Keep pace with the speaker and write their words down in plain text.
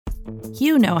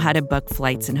You know how to book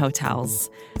flights and hotels.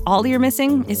 All you're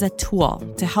missing is a tool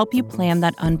to help you plan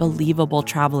that unbelievable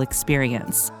travel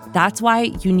experience. That's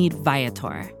why you need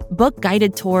Viator. Book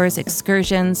guided tours,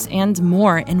 excursions, and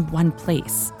more in one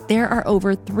place. There are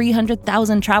over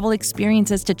 300,000 travel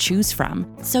experiences to choose from,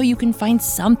 so you can find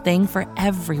something for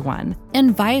everyone.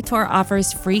 And Viator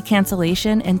offers free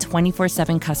cancellation and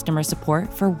 24/7 customer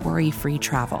support for worry-free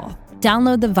travel.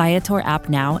 Download the Viator app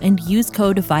now and use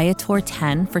code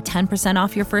Viator10 for 10%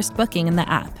 off your first booking in the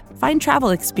app. Find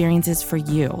travel experiences for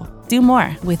you. Do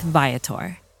more with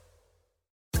Viator.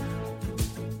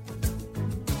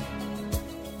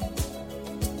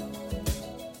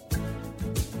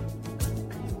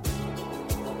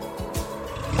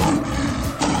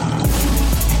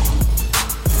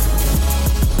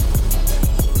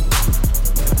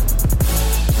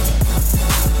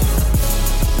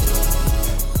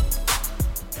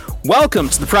 Welcome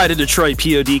to the Pride of Detroit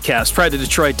PODcast,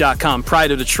 prideofdetroit.com,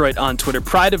 Pride of Detroit on Twitter,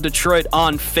 Pride of Detroit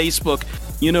on Facebook.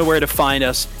 You know where to find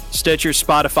us. Stitcher,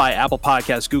 Spotify, Apple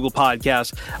Podcasts, Google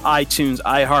Podcasts, iTunes,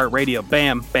 iHeartRadio,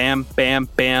 bam, bam, bam,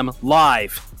 bam,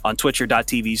 live on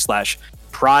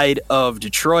twitcher.tv/Pride of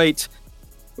Detroit.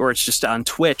 Or it's just on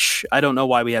Twitch. I don't know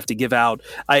why we have to give out.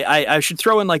 I should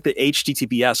throw in like the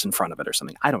HTTPS in front of it or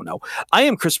something. I don't know. I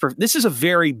am Christopher. This is a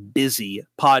very busy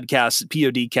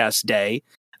PODcast day.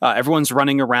 Everyone's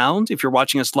running around. If you're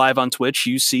watching us live on Twitch,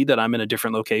 you see that I'm in a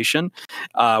different location.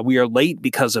 We are late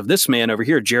because of this man over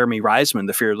here, Jeremy Reisman,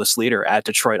 the fearless leader at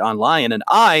Detroit Online. And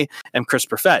I am Chris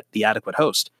Perfett, the adequate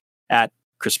host at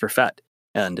Chris Perfett.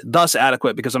 And thus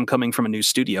adequate because I'm coming from a new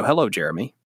studio. Hello,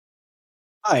 Jeremy.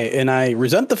 Hi, and I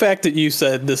resent the fact that you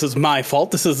said this is my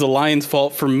fault. This is the Lions'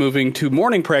 fault for moving to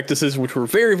morning practices, which were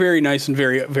very, very nice and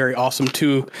very, very awesome,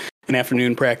 to an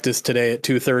afternoon practice today at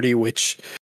 2:30, which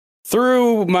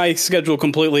threw my schedule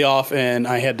completely off, and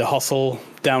I had to hustle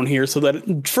down here so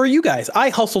that for you guys, I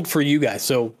hustled for you guys.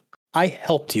 So I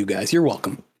helped you guys. You're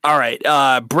welcome. All right.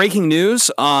 Breaking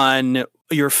news on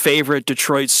your favorite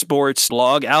Detroit sports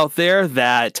blog out there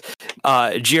that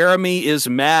Jeremy is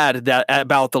mad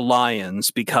about the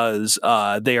Lions because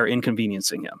they are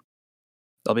inconveniencing him.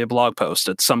 There'll be a blog post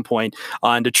at some point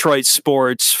on Detroit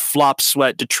sports, Flop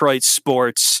Sweat Detroit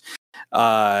sports,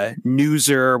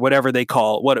 Newser, whatever they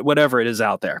call whatever it is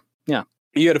out there. Yeah,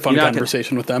 you had a fun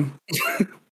conversation with them.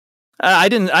 I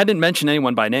didn't mention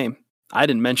anyone by name. I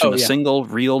didn't mention a single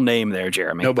real name there,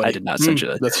 Jeremy. Nobody. I did not send you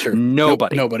that. That's true.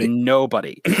 Nobody. Nope,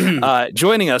 Nobody.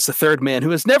 Joining us, the third man who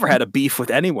has never had a beef with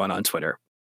anyone on Twitter,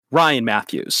 Ryan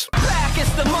Matthews. Back is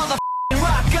the motherfucking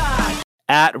rock guy.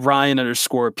 At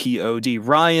Ryan_POD.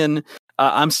 Ryan,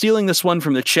 I'm stealing this one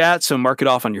from the chat, so mark it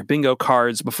off on your bingo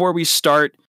cards. Before we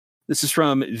start, this is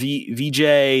from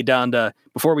VJ Donda.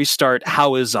 Before we start,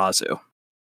 how is Zazu?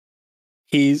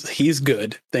 He's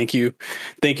good. Thank you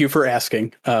for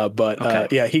asking.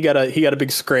 Yeah, he got a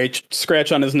big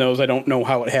scratch on his nose. I don't know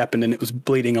how it happened, and it was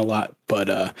bleeding a lot.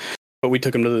 But we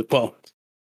took him to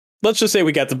let's just say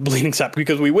we got the bleeding stopped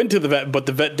because we went to the vet, but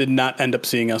the vet did not end up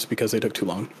seeing us because they took too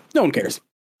long. No one cares.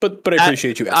 But I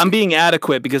appreciate you asking. I'm being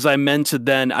adequate because I meant to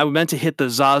hit the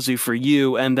Zazu for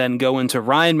you and then go into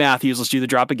Ryan Matthews. Let's do the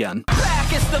drop again.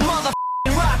 Back is the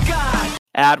motherfucking rock guy.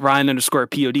 At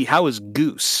Ryan_POD. How is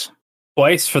Goose?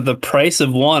 Twice for the price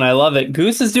of one. I love it.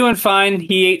 Goose is doing fine.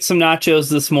 He ate some nachos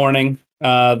this morning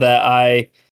that I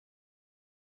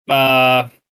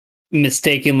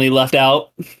mistakenly left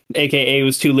out, aka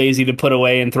was too lazy to put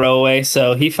away and throw away.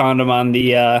 So he found them on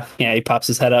the he pops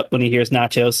his head up when he hears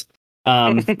nachos.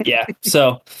 But yeah,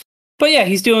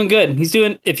 he's doing good.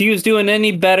 If he was doing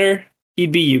any better,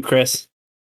 he'd be you, Chris.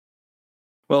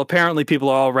 Well, apparently people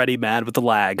are already mad with the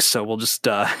lags, so we'll just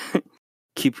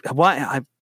keep. Why?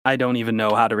 I don't even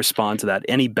know how to respond to that.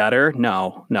 Any better?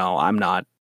 No, I'm not.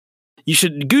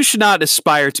 Goose should not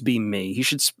aspire to be me. He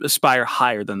should aspire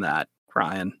higher than that,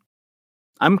 Ryan.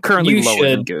 I'm currently lower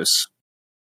than Goose.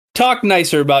 Talk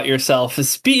nicer about yourself.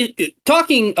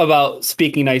 Talking about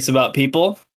speaking nice about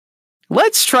people.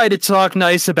 Let's try to talk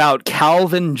nice about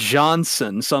Calvin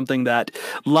Johnson, something that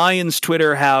Lions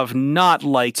Twitter have not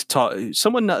liked.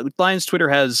 Lions Twitter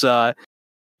has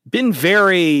been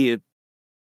very.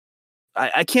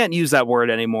 I can't use that word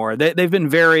anymore. They've been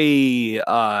very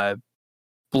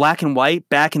black and white,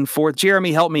 back and forth.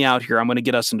 Jeremy, help me out here. I'm going to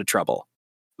get us into trouble.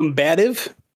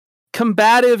 Combative?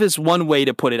 Combative is one way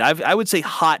to put it. I would say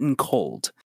hot and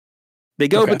cold. They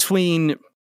go between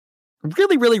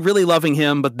really, really, really loving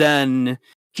him, but then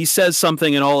he says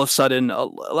something and all of a sudden,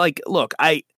 look,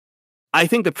 I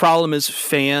think the problem is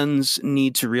fans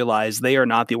need to realize they are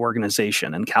not the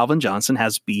organization, and Calvin Johnson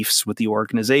has beefs with the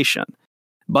organization.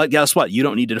 But guess what? You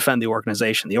don't need to defend the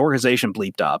organization. The organization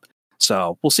bleeped up.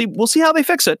 So we'll see how they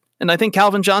fix it. And I think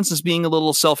Calvin Johnson's being a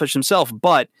little selfish himself,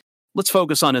 but let's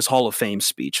focus on his Hall of Fame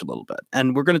speech a little bit.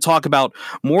 And we're going to talk about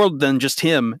more than just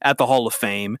him at the Hall of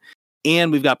Fame.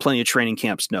 And we've got plenty of training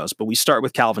camps notes, but we start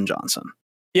with Calvin Johnson.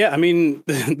 Yeah, I mean,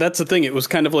 that's the thing. It was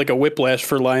kind of like a whiplash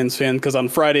for Lions fans because on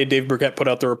Friday, Dave Burkett put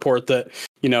out the report that,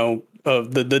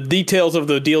 the details of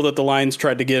the deal that the Lions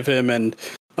tried to give him and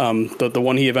the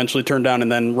one he eventually turned down. And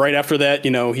then right after that,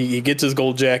 he gets his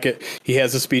gold jacket. He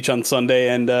has a speech on Sunday.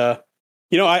 And,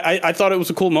 I thought it was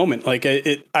a cool moment. Like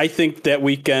I think that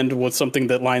weekend was something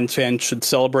that Lions fans should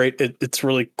celebrate. It's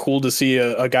really cool to see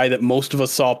a guy that most of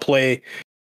us saw play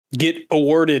get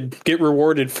rewarded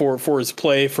for his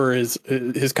play, for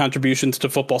his contributions to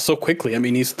football so quickly. I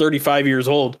mean, he's 35 years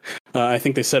old. I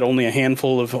think they said only a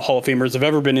handful of Hall of Famers have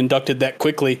ever been inducted that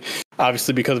quickly,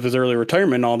 obviously because of his early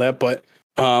retirement and all that. But,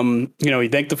 he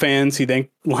thanked the fans, he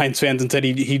thanked Lions fans and said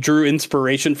he drew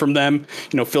inspiration from them,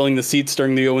 filling the seats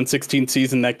during the 0-16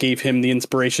 season. That gave him the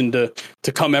inspiration to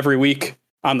come every week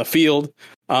on the field.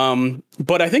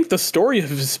 But I think the story of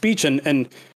his speech and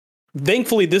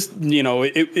thankfully, this,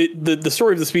 the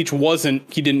story of the speech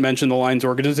wasn't, he didn't mention the Lions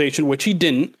organization, which he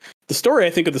didn't. The story, I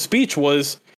think, of the speech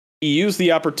was he used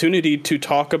the opportunity to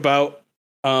talk about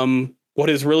what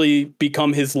has really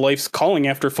become his life's calling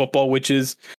after football, which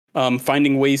is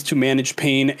finding ways to manage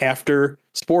pain after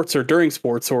sports or during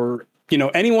sports or,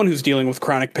 anyone who's dealing with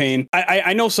chronic pain.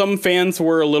 I know some fans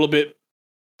were a little bit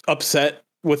upset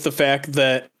with the fact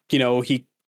that,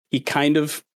 he kind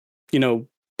of,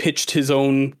 pitched his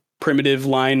own primitive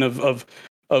line of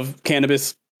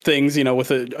cannabis things,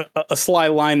 with a sly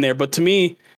line there. But to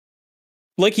me,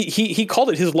 like he called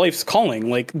it his life's calling.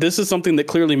 Like this is something that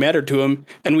clearly mattered to him.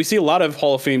 And we see a lot of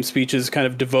Hall of Fame speeches kind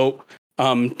of devote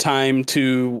time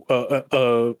to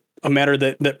a matter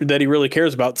that he really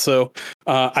cares about. So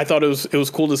I thought it was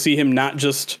cool to see him not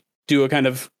just do a kind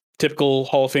of typical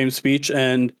Hall of Fame speech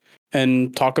and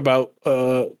talk about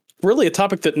really a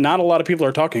topic that not a lot of people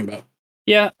are talking about.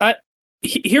 Yeah,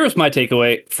 here was my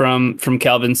takeaway from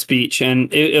Calvin's speech,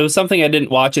 and it was something I didn't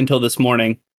watch until this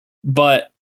morning, but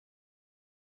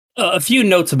a few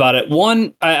notes about it.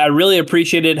 One, I really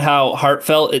appreciated how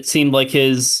heartfelt it seemed like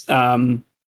his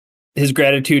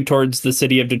gratitude towards the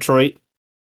city of Detroit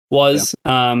was.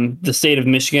 Yeah. The state of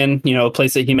Michigan, a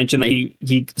place that he mentioned that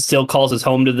he still calls his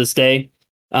home to this day.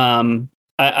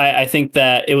 I think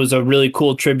that it was a really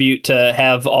cool tribute to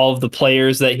have all of the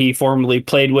players that he formerly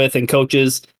played with and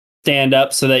coaches stand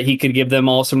up so that he could give them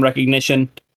all some recognition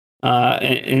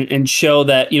and show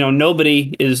that,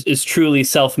 nobody is truly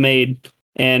self-made.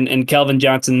 And Calvin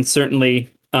Johnson certainly,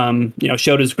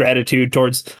 showed his gratitude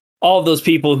towards all of those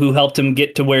people who helped him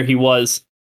get to where he was.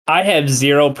 I have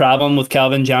zero problem with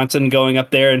Calvin Johnson going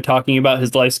up there and talking about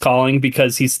his life's calling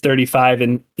because he's 35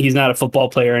 and he's not a football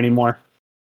player anymore.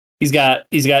 He's got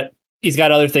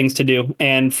other things to do.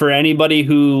 And for anybody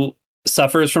who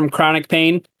suffers from chronic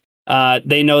pain,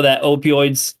 they know that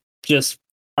opioids just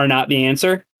are not the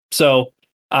answer. So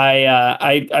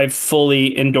I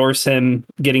fully endorse him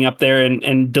getting up there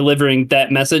and delivering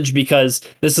that message because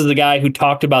this is the guy who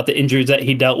talked about the injuries that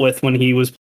he dealt with when he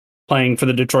was playing for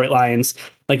the Detroit Lions.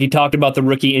 Like he talked about the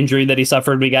rookie injury that he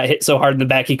suffered when he got hit so hard in the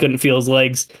back he couldn't feel his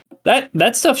legs.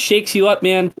 That stuff shakes you up,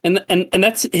 man. And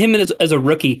that's him as a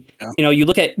rookie. Yeah. You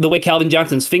look at the way Calvin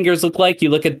Johnson's fingers look like, you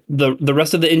look at the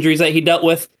rest of the injuries that he dealt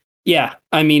with. Yeah,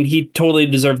 I mean, he totally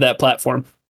deserved that platform.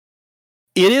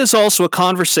 It is also a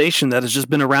conversation that has just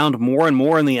been around more and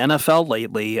more in the NFL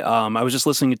lately. I was just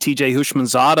listening to TJ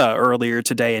Hushmanzada earlier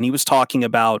today, and he was talking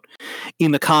about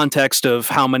in the context of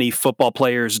how many football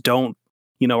players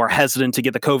are hesitant to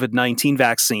get the COVID-19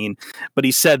 vaccine. But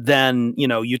he said then,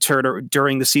 you turn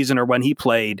during the season or when he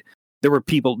played, there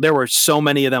were so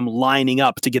many of them lining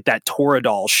up to get that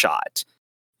Toradol shot.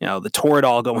 The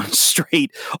Toradol going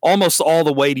straight almost all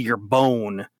the way to your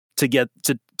bone to get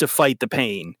to fight the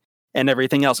pain and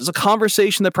everything else. It's a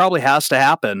conversation that probably has to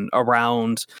happen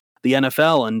around the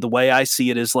NFL. And the way I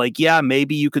see it is like, yeah,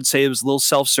 maybe you could say it was a little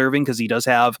self-serving because he does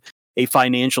have a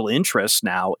financial interest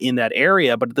now in that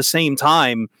area. But at the same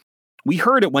time, we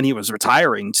heard it when he was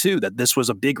retiring too, that this was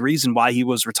a big reason why he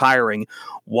was retiring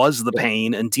was the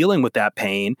pain and dealing with that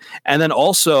pain. And then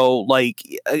also, like,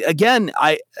 again,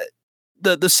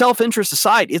 the self-interest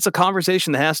aside, it's a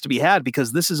conversation that has to be had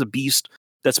because this is a beast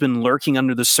that's been lurking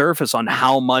under the surface on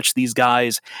how much these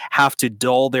guys have to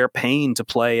dull their pain to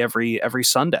play every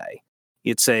Sunday.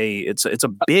 It's a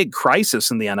big crisis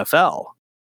in the NFL.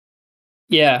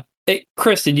 Yeah. Hey,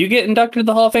 Chris, did you get inducted to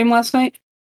the Hall of Fame last night?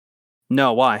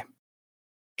 No, why?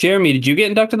 Jeremy, did you get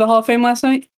inducted to the Hall of Fame last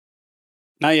night?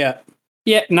 Not yet.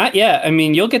 Yeah, not yet. I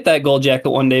mean, you'll get that gold jacket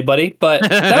one day, buddy. But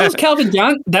that was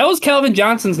That was Calvin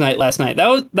Johnson's night last night.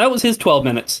 That was his 12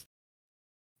 minutes.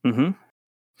 Mm-hmm.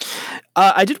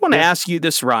 I did want to ask you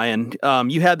this, Ryan.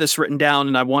 You had this written down,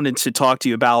 and I wanted to talk to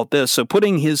you about this. So,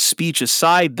 putting his speech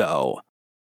aside, though,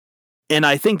 and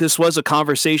I think this was a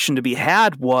conversation to be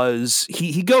had. Was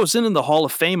he goes in the Hall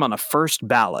of Fame on a first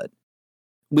ballot,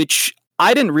 which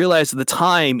I didn't realize at the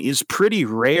time is pretty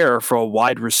rare for a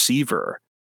wide receiver.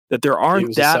 That there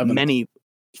aren't that many.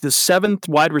 The seventh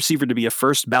wide receiver to be a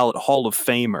first ballot Hall of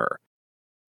Famer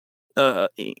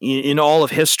in all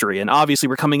of history. And obviously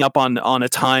we're coming up on a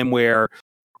time where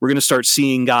we're going to start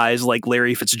seeing guys like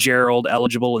Larry Fitzgerald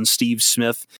eligible and Steve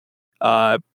Smith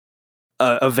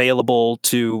available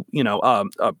to,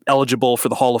 eligible for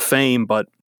the Hall of Fame. But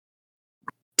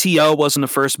T.O. wasn't a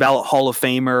first ballot Hall of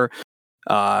Famer.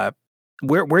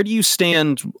 Where do you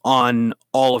stand on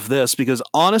all of this? Because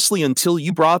honestly, until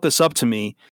you brought this up to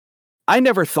me, I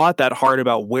never thought that hard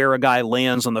about where a guy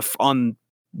lands on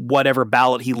whatever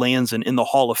ballot he lands in the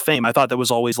Hall of Fame. I thought that was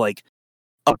always like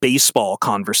a baseball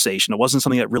conversation. It wasn't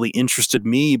something that really interested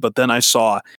me, but then I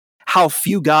saw how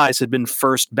few guys had been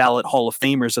first ballot Hall of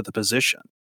Famers at the position.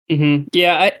 Mm-hmm.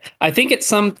 Yeah, I think it's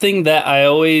something that I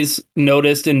always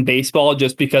noticed in baseball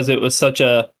just because it was such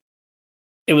a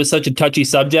touchy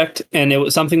subject, and it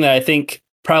was something that I think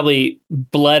probably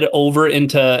bled over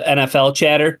into NFL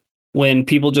chatter when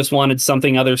people just wanted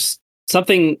something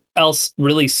else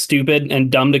really stupid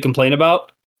and dumb to complain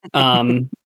about.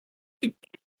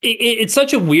 It's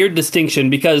such a weird distinction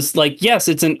because, like, yes,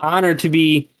 it's an honor to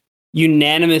be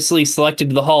unanimously selected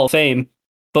to the Hall of Fame,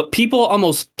 but people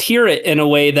almost tier it in a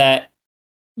way that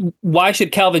why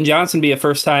should Calvin Johnson be a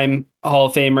first-time Hall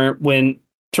of Famer when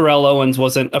Terrell Owens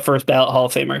wasn't a first ballot Hall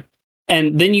of Famer?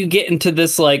 And then you get into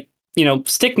this, like,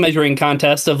 stick measuring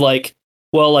contest of like,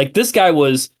 well, like this guy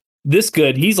was this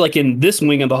good, he's like in this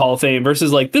wing of the Hall of Fame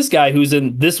versus like this guy who's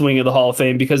in this wing of the Hall of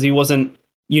Fame because he wasn't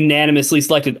unanimously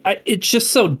selected. It's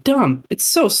just so dumb. It's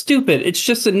so stupid. It's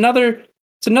just another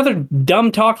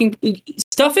dumb talking.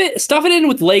 Stuff it in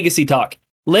with legacy talk.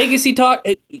 Legacy talk,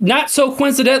 not so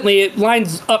coincidentally, it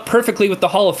lines up perfectly with the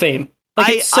Hall of Fame.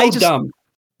 Like, it's so dumb.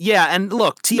 Yeah, and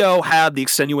look, T.O. had the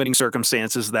extenuating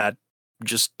circumstances that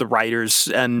just the writers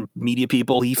and media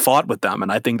people, he fought with them,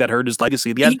 and I think that hurt his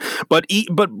legacy at the end. But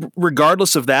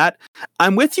regardless of that,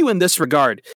 I'm with you in this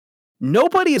regard.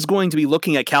 Nobody is going to be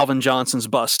looking at Calvin Johnson's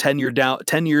bust 10 years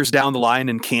down the line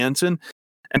in Canton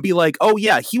and be like, oh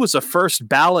yeah, he was a first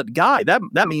ballot guy.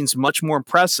 That means much more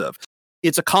impressive.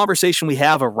 It's a conversation we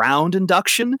have around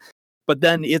induction, but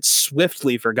then it's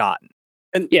swiftly forgotten.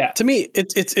 And yeah, to me,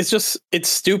 it's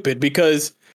stupid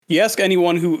because you ask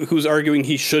anyone who's arguing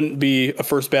he shouldn't be a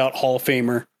first ballot Hall of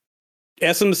Famer,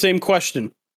 ask them the same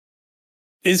question.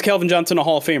 Is Calvin Johnson a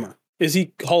Hall of Famer? Is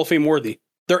he Hall of Fame worthy?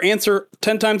 Their answer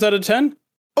 10 times out of 10?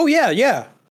 Oh, yeah.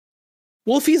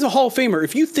 Well, if he's a Hall of Famer,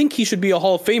 if you think he should be a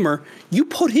Hall of Famer, you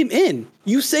put him in.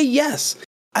 You say yes.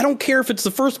 I don't care if it's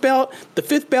the first ballot, the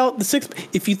fifth ballot, the sixth.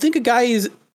 If you think a guy is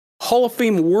Hall of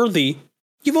Fame worthy,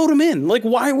 you vote him in. Like,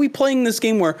 why are we playing this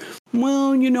game where,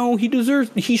 well,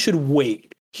 he should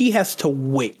wait. He has to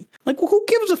wait. Like, well, who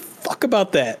gives a fuck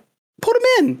about that? Put him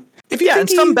in. If you think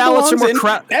some ballots are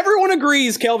more everyone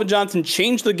agrees Calvin Johnson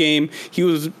changed the game. He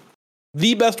was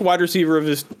the best wide receiver of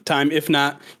his time, if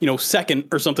not, second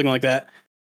or something like that.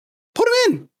 Put him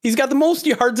in. He's got the most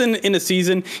yards in a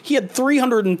season. He had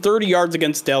 330 yards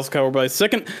against Dallas Cowboys,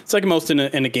 second most in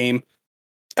a game.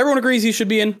 Everyone agrees he should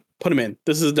be in. Put him in.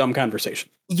 This is a dumb conversation.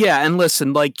 Yeah, and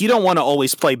listen, like, you don't want to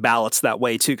always play ballots that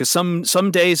way too, because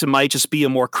some days it might just be a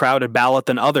more crowded ballot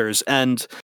than others. And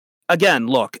again,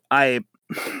 look,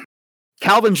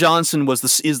 Calvin Johnson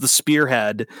is the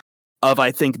spearhead of,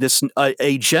 I think, this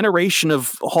a generation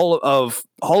of Hall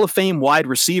of Fame wide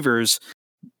receivers.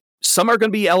 Some are going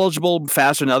to be eligible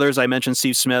faster than others. I mentioned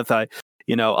Steve Smith. A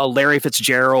Larry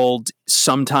Fitzgerald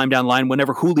sometime down the line.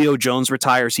 Whenever Julio Jones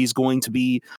retires, he's going to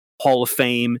be Hall of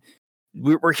Fame.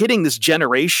 We're hitting this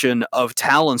generation of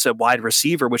talents at wide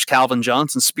receiver, which Calvin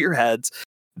Johnson spearheads,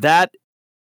 that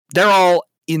they're all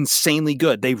insanely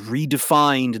good. They've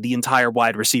redefined the entire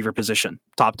wide receiver position,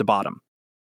 top to bottom.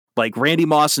 Like Randy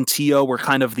Moss and T.O. were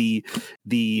kind of the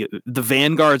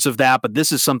vanguards of that, but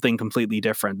this is something completely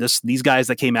different. These guys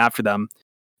that came after them,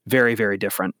 very, very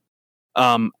different.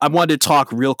 I wanted to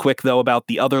talk real quick though about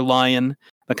the other Lion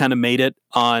that kind of made it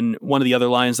on one of the other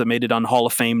Lions that made it on Hall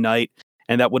of Fame night,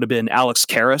 and that would have been Alex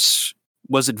Karras.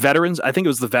 Was it Veterans? I think it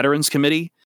was the Veterans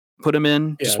Committee put him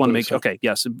in. Yeah, just want to make okay.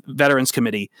 Yes, Veterans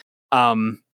Committee.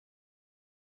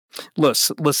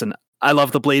 Listen, I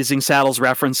love the Blazing Saddles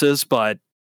references, but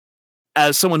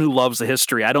as someone who loves the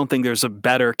history, I don't think there's a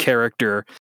better character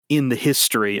in the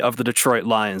history of the Detroit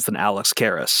Lions than Alex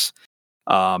Karras.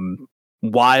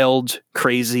 Wild,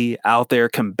 crazy, out there,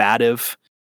 combative.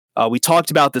 We talked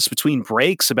about this between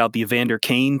breaks about the Evander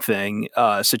Kane thing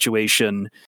situation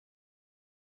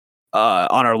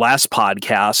on our last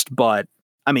podcast, but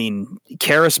I mean,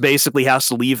 Karras basically has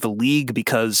to leave the league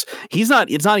because it's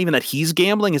not even that he's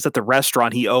gambling, it's that the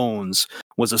restaurant he owns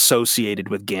was associated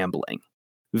with gambling.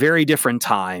 Very different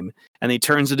time, and he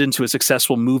turns it into a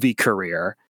successful movie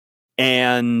career.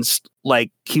 And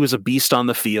like, he was a beast on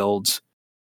the field.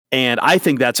 And I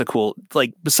think that's a cool,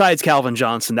 like, besides Calvin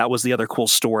Johnson, that was the other cool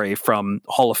story from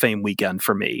Hall of Fame weekend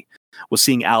for me, was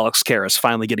seeing Alex Karras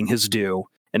finally getting his due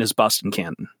and his bust in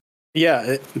Canton.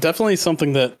 Yeah, definitely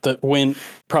something that went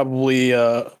probably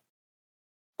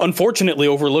unfortunately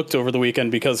overlooked over the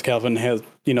weekend because Calvin has,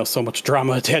 so much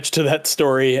drama attached to that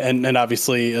story. And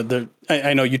obviously,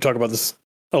 I know you talk about this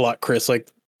a lot, Chris, like,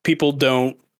 people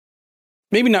don't,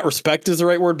 maybe not respect is the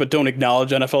right word, but don't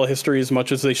acknowledge NFL history as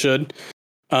much as they should.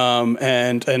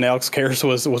 And Alex Karras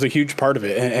was a huge part of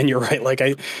it. And you're right. Like,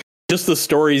 just the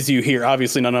stories you hear,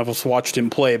 obviously none of us watched him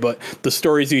play, but the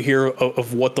stories you hear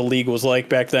of what the league was like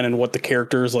back then and what the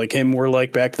characters like him were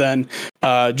like back then,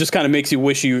 just kind of makes you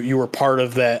wish you were part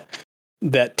of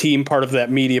that team, part of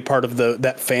that media, part of that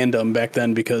fandom back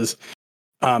then, because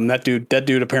that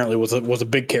dude apparently was a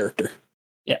big character.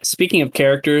 Yeah. Speaking of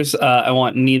characters, I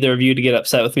want neither of you to get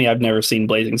upset with me. I've never seen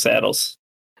Blazing Saddles.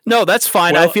 No, that's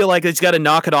fine. Well, I feel like it's got to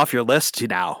knock it off your list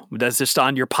now. That's just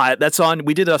on your pile. That's on.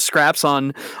 We did a scraps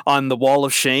on the wall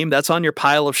of shame. That's on your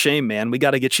pile of shame, man. We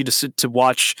got to get you to sit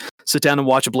down and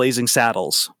watch Blazing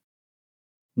Saddles.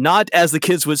 Not, as the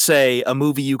kids would say, a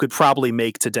movie you could probably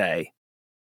make today.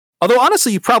 Although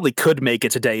honestly, you probably could make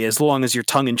it today as long as your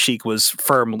tongue in cheek was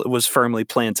firmly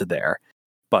planted there.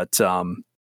 But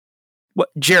what,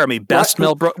 Jeremy?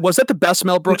 Mel Brooks, was that the best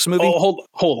Mel Brooks movie? Oh,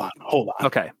 hold on.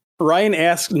 Okay. Ryan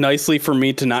asked nicely for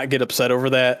me to not get upset over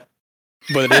that,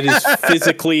 but it is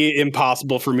physically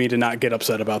impossible for me to not get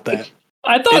upset about that.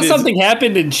 I thought something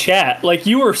happened in chat. Like,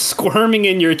 you were squirming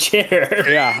in your chair.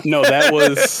 Yeah, no, that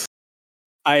was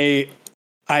I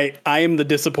am the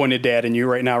disappointed dad in you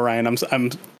right now, Ryan.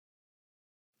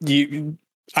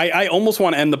 I almost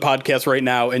want to end the podcast right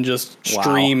now and just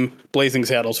stream Blazing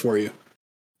Saddles for you.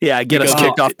 Yeah, get us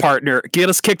kicked off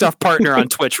partner on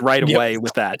Twitch right away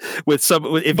with that.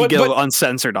 If you go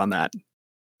uncensored on that.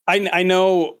 I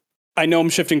know I'm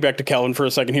shifting back to Calvin for a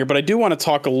second here, but I do want to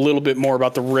talk a little bit more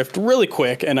about the Rift really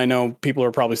quick, and I know people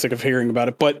are probably sick of hearing about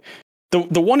it, but the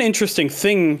one interesting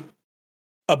thing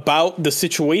about the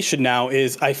situation now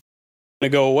is I going to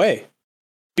go away.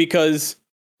 Because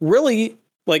really,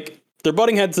 like, they're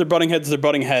butting heads.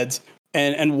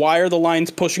 And why are the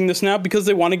Lions pushing this now? Because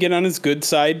they want to get on his good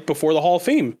side before the Hall of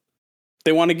Fame.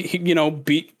 They want to,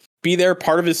 be there,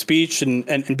 part of his speech,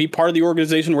 and be part of the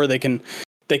organization where they can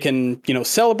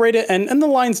celebrate it. And the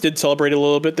Lions did celebrate a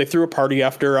little bit. They threw a party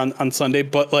after on Sunday,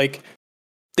 but like,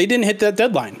 they didn't hit that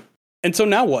deadline. And so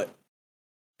now what?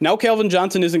 Now Calvin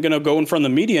Johnson isn't going to go in front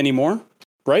of the media anymore,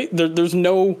 right? There's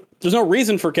no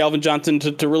reason for Calvin Johnson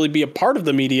to really be a part of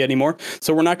the media anymore.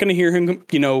 So we're not going to hear him,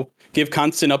 give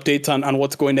constant updates on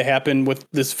what's going to happen with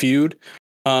this feud.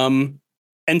 And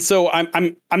so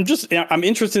I'm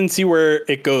interested in see where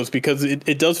it goes, because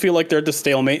it does feel like they're at the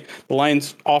stalemate. The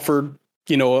Lions offered,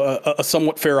 a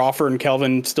somewhat fair offer, and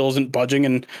Calvin still isn't budging.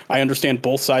 And I understand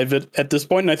both sides of it at this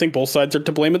point. And I think both sides are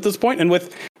to blame at this point. And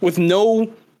with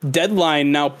no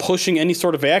deadline now pushing any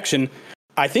sort of action,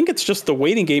 I think it's just the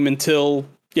waiting game until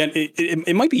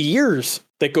it might be years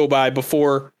that go by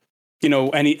before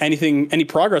any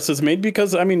progress is made,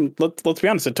 because I mean, let's be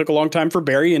honest, it took a long time for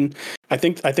Barry, and I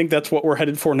think that's what we're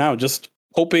headed for now. Just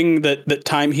hoping that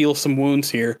time heals some wounds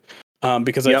here,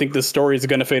 because I think this story is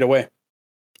going to fade away.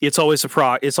 It's always a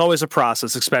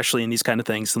process, especially in these kind of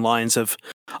things. The Lions have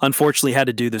unfortunately had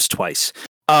to do this twice.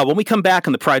 When we come back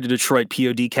on the Pride of Detroit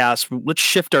POD cast, let's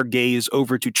shift our gaze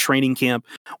over to training camp.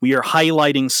 We are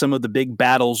highlighting some of the big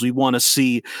battles we want to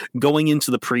see going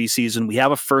into the preseason. We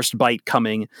have a first bite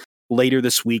coming later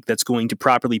this week that's going to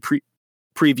properly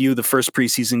preview the first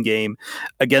preseason game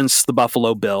against the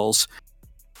Buffalo Bills.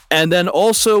 And then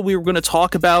also we were going to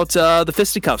talk about the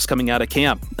fisticuffs coming out of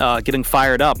camp, getting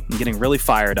really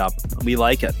fired up. We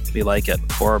like it.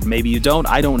 Or maybe you don't.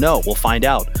 I don't know. We'll find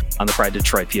out on the Pride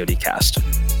Detroit POD cast.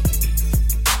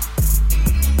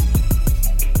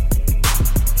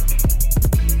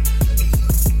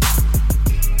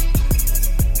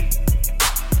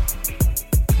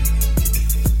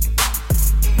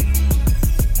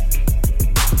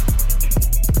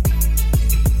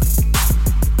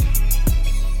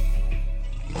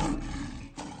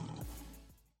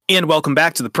 And welcome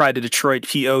back to the Pride of Detroit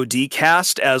POD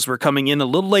cast. As we're coming in a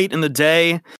little late in the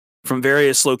day from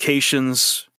various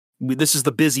locations, this is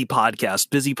the busy podcast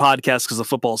because the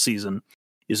football season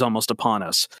is almost upon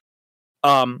us.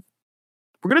 We're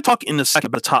going to talk in a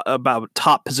second about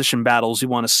top position battles you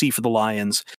want to see for the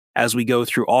Lions as we go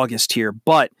through August here.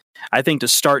 But I think to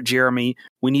start, Jeremy,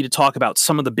 we need to talk about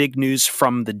some of the big news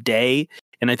from the day.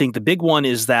 And I think the big one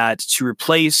is that to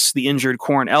replace the injured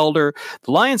Corn Elder,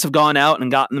 the Lions have gone out and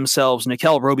gotten themselves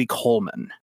Nickel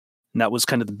Roby-Coleman. And that was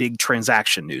kind of the big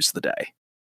transaction news of the day.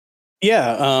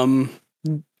 Yeah,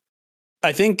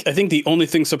 I think the only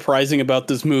thing surprising about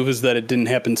this move is that it didn't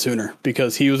happen sooner,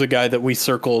 because he was a guy that we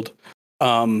circled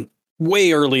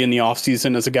way early in the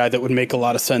offseason as a guy that would make a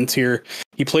lot of sense here.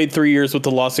 He played 3 years with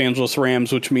the Los Angeles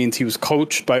Rams, which means he was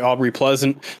coached by Aubrey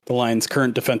Pleasant, the Lions'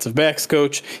 current defensive backs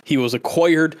coach. He was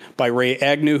acquired by Ray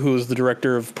Agnew, who was the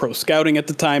director of pro scouting at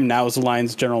the time, now is the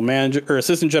Lions general manager or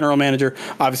assistant general manager.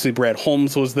 Obviously, Brad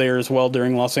Holmes was there as well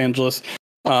during his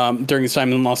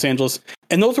time in Los Angeles.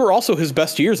 And those were also his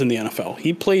best years in the NFL.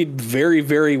 He played very,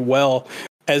 very well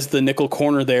as the nickel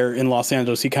corner there in Los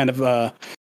Angeles. He kind of,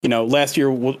 last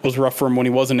year was rough for him when he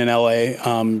wasn't in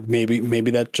LA.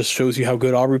 Maybe that just shows you how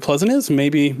good Aubrey Pleasant is.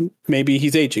 Maybe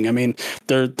he's aging. I mean,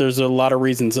 there's a lot of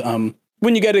reasons.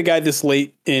 When you get a guy this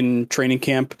late in training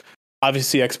camp,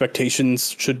 obviously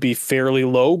expectations should be fairly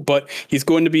low, but he's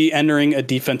going to be entering a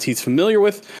defense he's familiar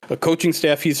with, a coaching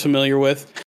staff he's familiar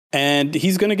with, and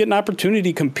he's going to get an opportunity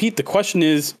to compete. The question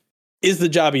is the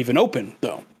job even open,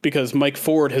 though? Because Mike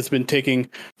Ford has been taking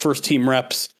first team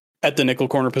reps at the nickel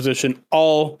corner position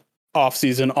all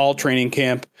offseason, all training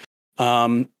camp.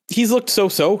 He's looked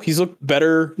so-so. He's looked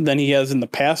better than he has in the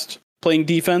past playing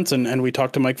defense. And we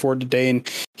talked to Mike Ford today, and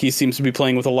he seems to be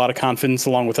playing with a lot of confidence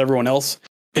along with everyone else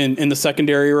in the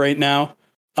secondary right now.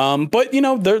 But,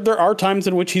 there are times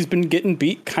in which he's been getting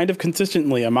beat kind of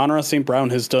consistently. Amon-Ra St. Brown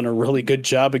has done a really good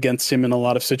job against him in a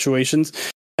lot of situations.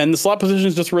 And the slot position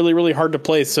is just really, really hard to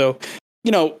play. So,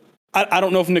 I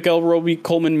don't know if Nickel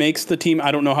Roby-Coleman makes the team.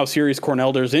 I don't know how serious Corn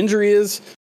Elder's injury is.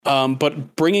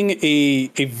 But bringing a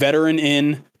veteran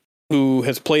in who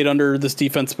has played under this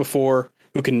defense before,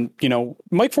 who can,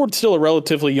 Mike Ford's still a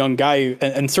relatively young guy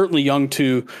and certainly young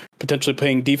to potentially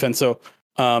playing defense. So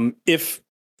if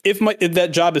that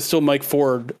job is still Mike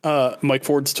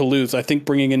Ford's to lose, I think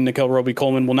bringing in Nickel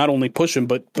Roby-Coleman will not only push him,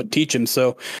 but teach him.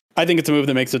 So I think it's a move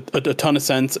that makes a ton of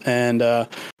sense, and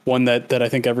one that I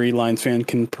think every Lions fan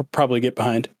can probably get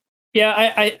behind. Yeah,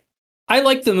 I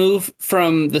like the move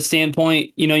from the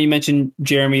standpoint, you mentioned,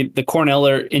 Jeremy, the Corn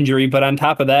Elder injury, but on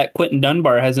top of that, Quentin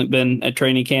Dunbar hasn't been at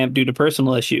training camp due to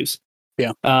personal issues.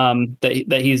 Yeah.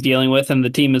 That he's dealing with, and the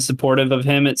team is supportive of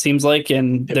him, it seems like,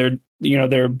 and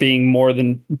they're being more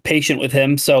than patient with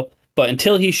him. So, but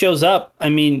until he shows up, I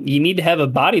mean, you need to have a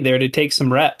body there to take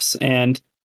some reps. And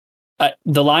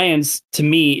the Lions, to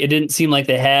me, it didn't seem like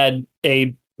they had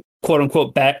a quote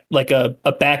unquote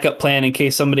a backup plan in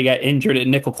case somebody got injured at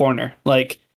nickel corner.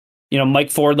 Like, Mike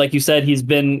Ford, like you said, he's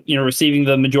been, receiving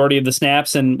the majority of the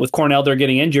snaps, and with Corn Elder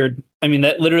getting injured, I mean,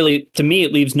 that literally, to me,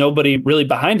 it leaves nobody really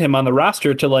behind him on the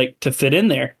roster to fit in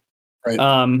there.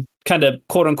 Right. Kind of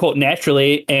quote unquote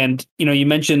naturally. And, you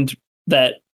mentioned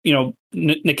that,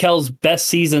 Nickel's best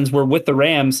seasons were with the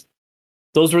Rams.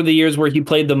 Those were the years where he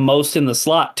played the most in the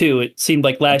slot too. It seemed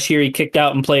like last year he kicked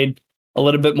out and played a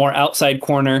little bit more outside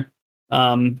corner.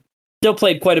 Still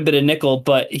played quite a bit of nickel,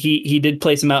 but he did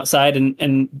play some outside,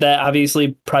 and that obviously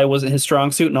probably wasn't his strong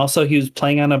suit. And also he was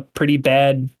playing on a pretty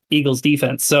bad Eagles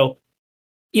defense. So,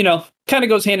 kind of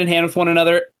goes hand in hand with one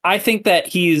another. I think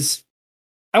that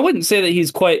I wouldn't say that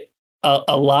he's quite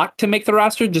a lock to make the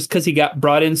roster just because he got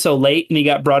brought in so late, and he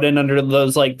got brought in under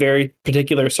those very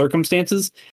particular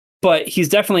circumstances. But he's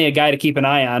definitely a guy to keep an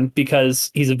eye on because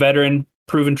he's a veteran,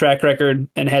 proven track record,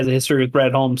 and has a history with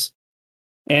Brad Holmes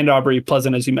and Aubrey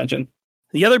Pleasant, as you mentioned.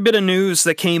 The other bit of news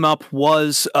that came up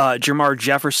was Jermar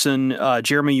Jefferson.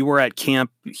 Jeremy, you were at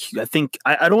camp. I think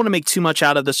I don't want to make too much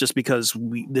out of this just because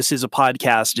this is a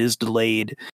podcast, is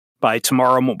delayed by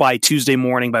Tuesday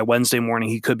morning, by Wednesday morning.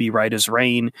 He could be right as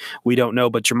rain. We don't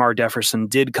know, but Jermar Jefferson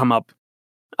did come up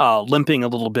limping a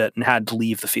little bit and had to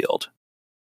leave the field.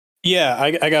 Yeah,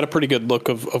 I got a pretty good look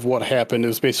of what happened. It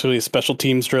was basically a special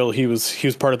teams drill. He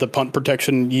was part of the punt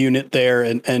protection unit there,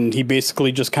 and he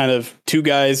basically just kind of, two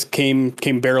guys came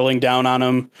barreling down on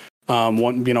him,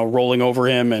 one rolling over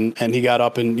him, and he got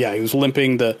up, and he was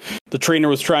limping. The trainer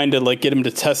was trying to get him to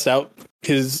test out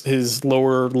his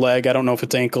lower leg. I don't know if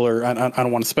it's ankle or I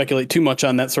don't want to speculate too much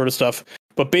on that sort of stuff,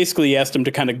 but basically he asked him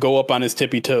to kind of go up on his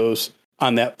tippy toes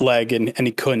on that leg, and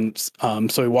he couldn't.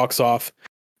 So he walks off.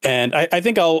 And I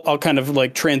think I'll kind of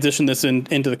like transition this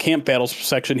into the camp battles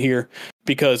section here,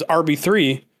 because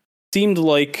RB3 seemed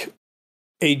like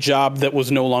a job that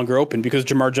was no longer open because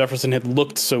Jamar Jefferson had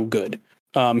looked so good.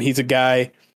 He's a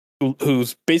guy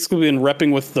who's basically been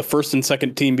repping with the first and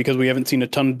second team because we haven't seen a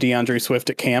ton of DeAndre Swift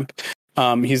at camp.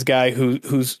 He's a guy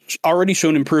who's already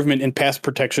shown improvement in pass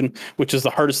protection, which is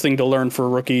the hardest thing to learn for a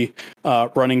rookie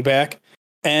running back.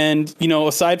 And, you know,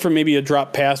 aside from maybe a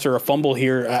drop pass or a fumble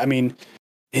here, I mean,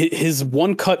 his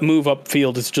one cut move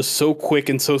upfield is just so quick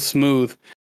and so smooth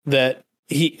that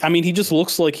he just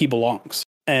looks like he belongs.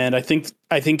 And I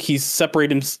think he's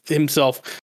separated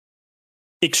himself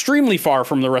extremely far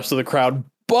from the rest of the crowd.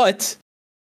 But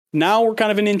now we're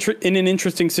kind of in an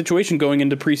interesting situation going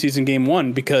into preseason game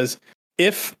 1, because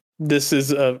if this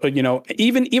is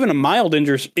even a mild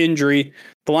injury,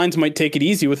 the Lions might take it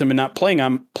easy with him and not play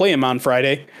him on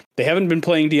Friday. They haven't been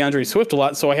playing DeAndre Swift a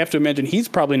lot, so I have to imagine he's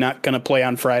probably not going to play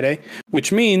on Friday,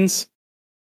 which means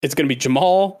it's going to be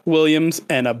Jamal Williams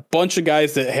and a bunch of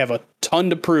guys that have a ton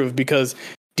to prove, because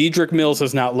Dedrick Mills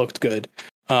has not looked good.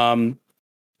 Godwin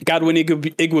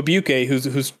Igwebuike,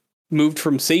 who's moved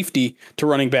from safety to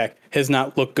running back, has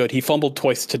not looked good. He fumbled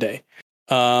twice today.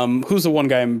 Who's the one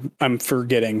guy I'm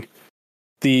forgetting?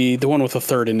 The one with a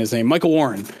third in his name, Michael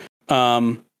Warren.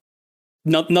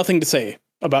 Nothing to say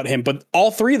about him, but all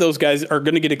three of those guys are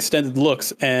going to get extended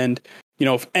looks. And, you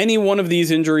know, if any one of these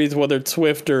injuries, whether it's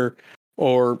Swift or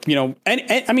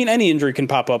any injury can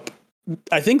pop up,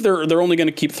 I think they're only going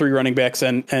to keep 3 running backs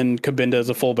and Kabinda as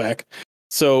a fullback.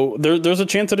 So there's a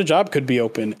chance that a job could be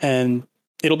open, and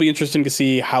it'll be interesting to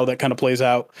see how that kind of plays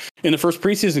out in the first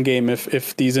preseason game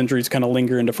if these injuries kind of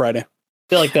linger into Friday. I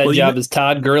feel like that job is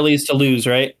Todd Gurley's to lose,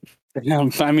 right?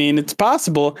 I mean, it's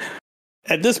possible.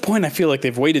 At this point, I feel like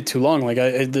they've waited too long. Like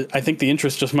I think the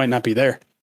interest just might not be there.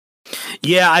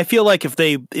 Yeah, I feel like if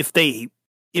they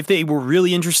were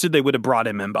really interested, they would have brought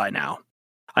him in by now.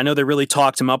 I know they really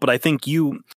talked him up, but I think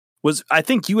you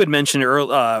had mentioned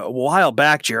a while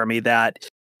back, Jeremy, that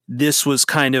this was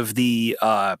kind of they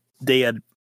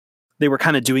were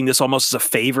kind of doing this almost as a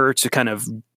favor to kind of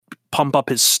pump up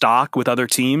his stock with other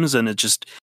teams, and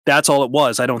that's all it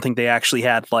was. I don't think they actually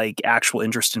had like actual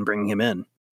interest in bringing him in,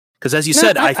 because as you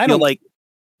said, I feel like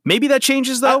maybe that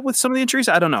changes though with some of the injuries.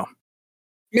 I don't know.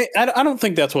 I don't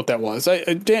think that's what that was.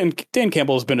 Dan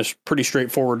Campbell has been a pretty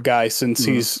straightforward guy since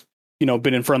he's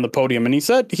been in front of the podium, and he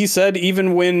said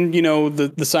even when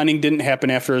the signing didn't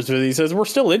happen after his visit, he says we're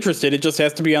still interested. It just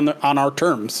has to be on our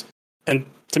terms. And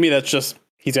to me, that's just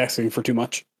he's asking for too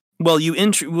much. Well,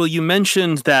 you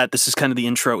mentioned that this is kind of the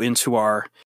intro into our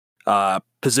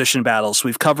position battles.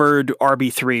 We've covered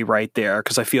RB3 right there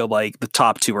because I feel like the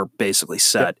top 2 are basically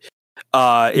set.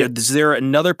 Yep. Is there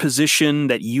another position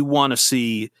that you want to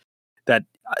see that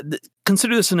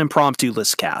consider this an impromptu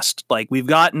list cast? Like we've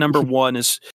got number 1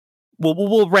 is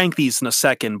we'll rank these in a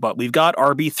second, but we've got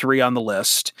RB3 on the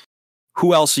list.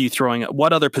 Who else are you throwing?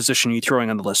 What other position are you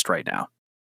throwing on the list right now?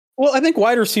 Well, I think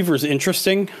wide receiver is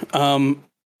interesting.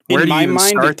 Where do you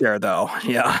start there, though?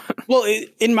 Yeah. Well,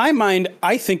 in my mind,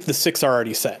 I think the 6 are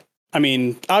already set. I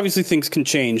mean, obviously things can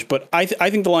change, but I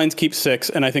think the Lions keep 6,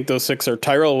 and I think those 6 are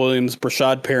Tyrell Williams,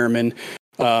 Brashad Perriman,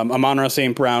 Amon-Ra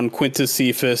St. Brown, Quintus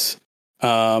Cephas,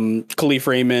 Khalif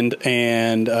Raymond,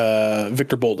 and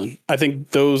Victor Bolden. I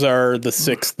think those are the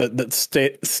 6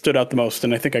 that stood out the most,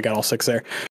 and I think I got all 6 there.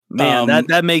 Man,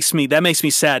 that makes me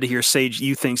sad to hear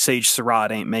you think Sage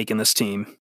Surratt ain't making this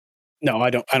team. No, I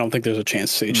don't think there's a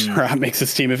chance Sage Surratt makes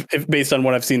this team if based on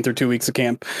what I've seen through 2 weeks of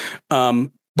camp.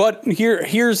 But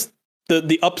here's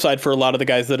the upside for a lot of the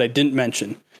guys that I didn't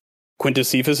mention. Quintus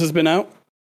Cephas has been out.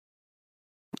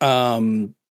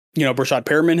 Brashad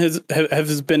Perriman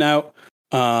has been out.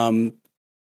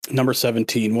 Number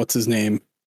 17, what's his name?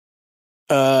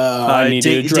 I need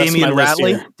to address Damian my Ratley. list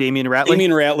here. Damian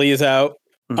Ratley is out.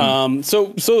 Mm-hmm.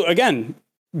 So again,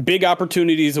 big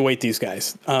opportunities await these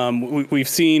guys. We've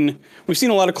seen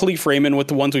a lot of Khalif Raymond with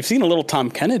the ones. We've seen a little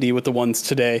Tom Kennedy with the ones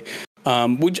today.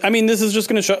 This is just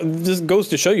going to show. This goes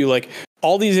to show you, like,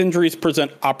 all these injuries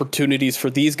present opportunities for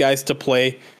these guys to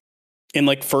play in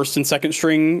like first and second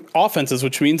string offenses,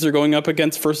 which means they're going up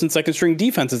against first and second string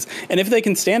defenses. And if they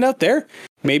can stand out there,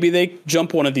 maybe they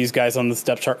jump one of these guys on the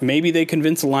depth chart. Maybe they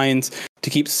convince the Lions to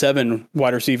keep 7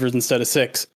 wide receivers instead of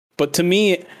 6. But to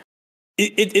me,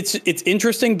 it's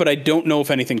interesting, but I don't know if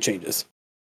anything changes.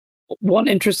 One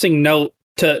interesting note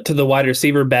to the wide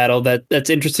receiver battle that's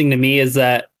interesting to me is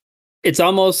that it's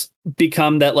almost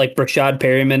become that like Brashad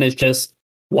Perriman is just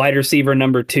wide receiver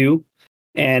number 2,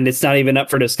 and it's not even up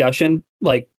for discussion.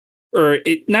 Not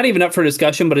even up for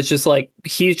discussion, but it's just like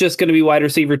he's just going to be wide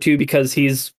receiver 2 because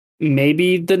he's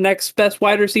maybe the next best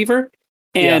wide receiver.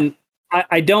 And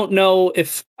I don't know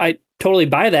if I totally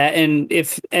buy that. And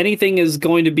if anything is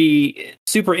going to be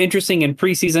super interesting in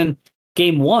preseason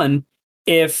game 1,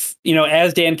 if,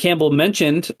 as Dan Campbell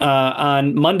mentioned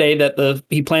on Monday, that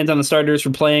he plans on the starters for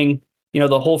playing,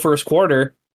 the whole first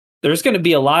quarter, there's going to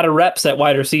be a lot of reps at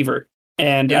wide receiver.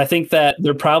 And I think that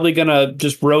they're probably going to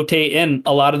just rotate in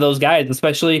a lot of those guys,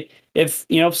 especially if,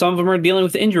 some of them are dealing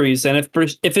with injuries. And if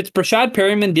it's Brashad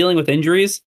Perryman dealing with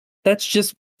injuries,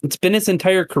 it's been his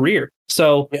entire career.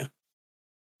 So,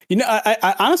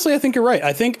 I honestly, I think you're right.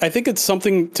 I think it's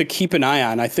something to keep an eye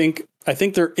on. I think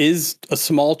there is a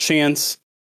small chance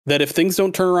that if things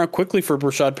don't turn around quickly for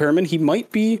Brashad Perriman, he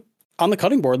might be on the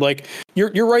cutting board. Like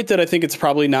you're right that I think it's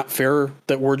probably not fair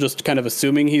that we're just kind of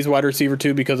assuming he's wide receiver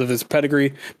 2 because of his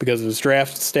pedigree, because of his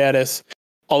draft status,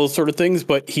 all those sort of things.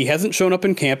 But he hasn't shown up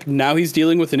in camp. Now he's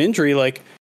dealing with an injury. Like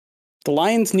the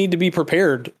Lions need to be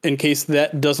prepared in case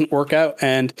that doesn't work out.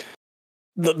 And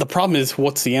the problem is,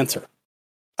 what's the answer?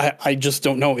 I just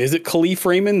don't know. Is it Khalif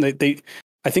Raymond?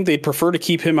 I think they'd prefer to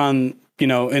keep him on,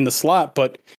 in the slot,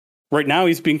 but right now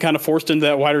he's being kind of forced into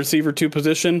that wide receiver 2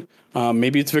 position.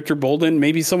 Maybe it's Victor Bolden.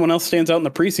 Maybe someone else stands out in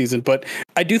the preseason, but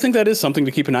I do think that is something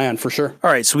to keep an eye on for sure.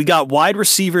 All right. So we got wide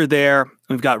receiver there.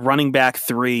 We've got running back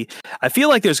 3. I feel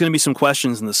like there's going to be some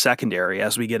questions in the secondary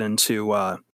as we get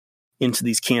into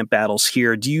these camp battles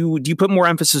here. Do you put more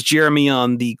emphasis, Jeremy,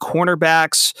 on the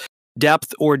cornerbacks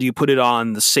depth, or do you put it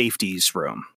on the safeties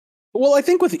room? Well, I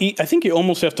think I think you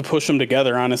almost have to push them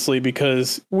together, honestly,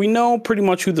 because we know pretty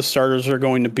much who the starters are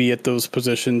going to be at those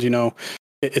positions.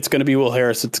 It's going to be Will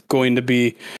Harris. It's going to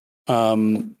be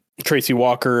Tracy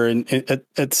Walker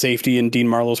at safety, and Dean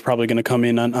Marlowe's probably going to come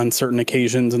in on certain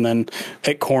occasions. And then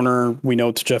at corner, we know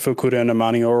it's Jeff Okudah and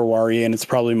Amani Oruwariye, and it's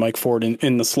probably Mike Ford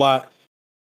in the slot.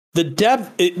 The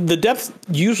depth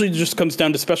usually just comes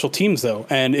down to special teams, though,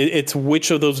 and it's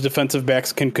which of those defensive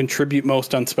backs can contribute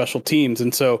most on special teams.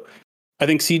 And so I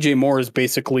think CJ Moore is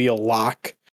basically a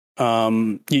lock.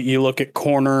 You look at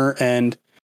corner, and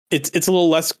it's a little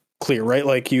less clear, right?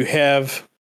 Like you have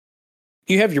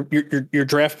your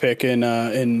draft pick in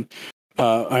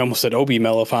I almost said Obi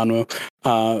Melifonwu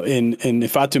in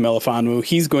Ifeatu Melifonwu.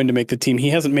 He's going to make the team. He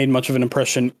hasn't made much of an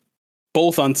impression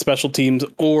both on special teams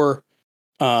or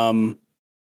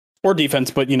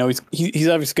defense, but he's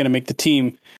obviously going to make the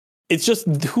team. It's just,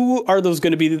 who are those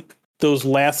going to be, those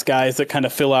last guys that kind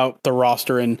of fill out the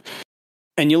roster? And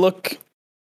you look,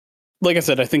 like I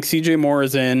said, I think CJ Moore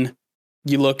is in.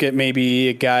 You look at maybe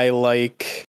a guy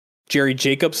like Jerry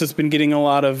Jacobs has been getting a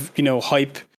lot of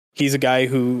hype. He's a guy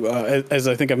who, as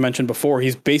I think I've mentioned before,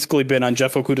 he's basically been on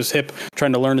Jeff Okudah's hip,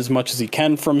 trying to learn as much as he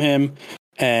can from him.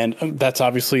 And that's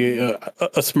obviously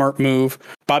a smart move.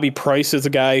 Bobby Price is a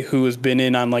guy who has been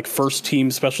in on like first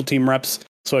team, special team reps.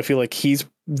 So I feel like he's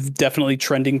definitely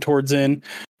trending towards in.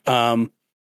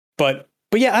 But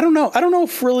yeah, I don't know. I don't know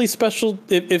if really if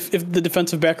the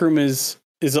defensive back room is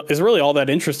really all that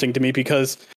interesting to me,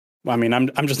 because I mean,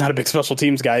 I'm just not a big special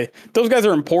teams guy. Those guys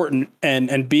are important,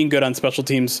 and being good on special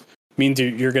teams means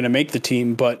you're going to make the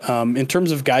team. But in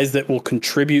terms of guys that will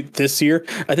contribute this year,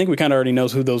 I think we kind of already know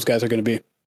who those guys are going to be.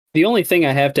 The only thing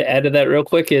I have to add to that real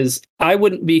quick is I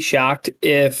wouldn't be shocked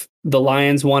if the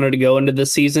Lions wanted to go into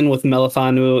this season with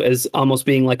Melifonwu as almost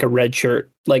being like a red shirt.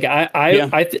 Like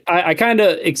I kind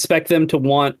of expect them to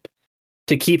want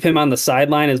to keep him on the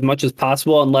sideline as much as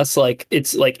possible, unless like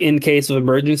it's like in case of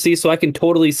emergency. So I can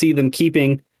totally see them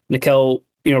keeping Nickel,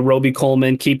 Roby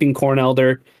Coleman, keeping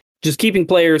Cornelder, just keeping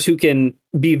players who can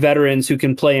be veterans who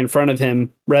can play in front of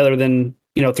him rather than,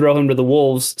 throw him to the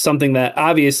wolves, something that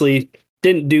obviously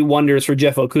didn't do wonders for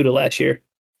Jeff Okudah last year.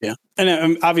 Yeah.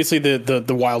 And obviously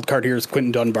the wild card here is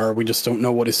Quentin Dunbar. We just don't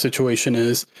know what his situation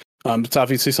is. It's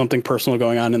obviously something personal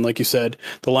going on. And like you said,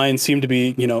 the Lions seem to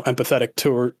be, empathetic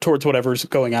towards whatever's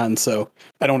going on. So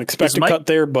I don't expect a cut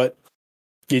there, but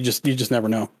you just never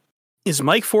know. Is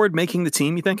Mike Ford making the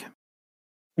team, you think?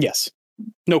 Yes.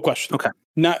 No question. Okay.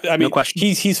 No question.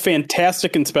 He's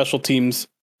fantastic in special teams.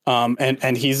 And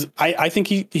I think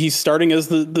he's starting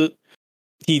as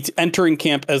he's entering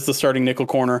camp as the starting nickel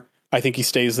corner. I think he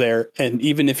stays there. And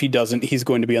even if he doesn't, he's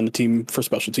going to be on the team for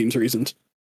special teams reasons.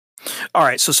 All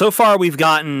right. So far we've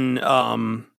gotten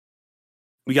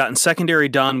secondary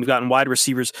done. We've gotten wide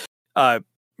receivers.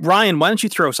 Ryan, why don't you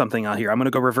throw something out here? I'm going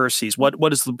to go reverse these.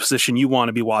 What is the position you want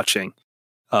to be watching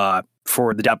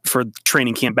for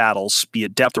training camp battles, be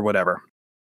it depth or whatever?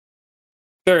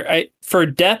 Sure. For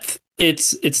depth,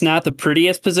 it's not the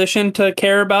prettiest position to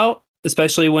care about,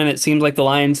 especially when it seems like the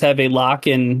Lions have a lock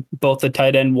in both the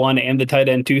tight end 1 and the tight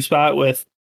end 2 spot with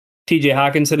TJ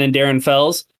Hawkinson and Darren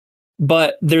Fells.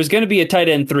 but there's going to be a tight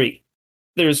end 3.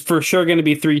 There's for sure going to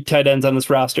be 3 tight ends on this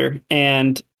roster.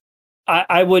 And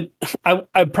I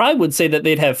probably would say that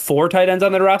they'd have 4 tight ends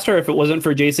on their roster if it wasn't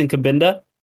for Jason Kabinda.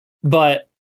 But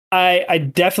I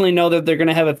definitely know that they're going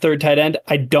to have a 3rd tight end.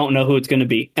 I don't know who it's going to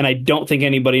be. And I don't think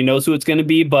anybody knows who it's going to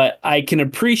be, but I can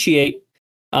appreciate,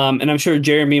 and I'm sure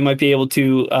Jeremy might be able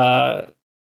to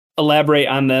elaborate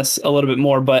on this a little bit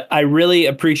more, but I really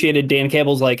appreciated Dan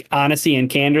Campbell's like honesty and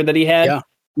candor that he had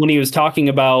when he was talking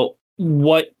about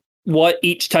what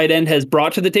each tight end has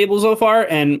brought to the table so far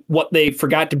and what they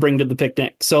forgot to bring to the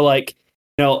picnic. So like,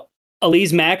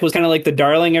 Elise Mack was kind of like the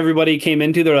darling everybody came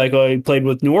into. They're like, oh, he played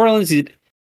with New Orleans.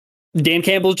 Dan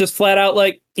Campbell's just flat out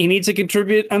like he needs to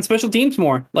contribute on special teams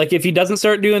more. Like if he doesn't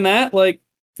start doing that, like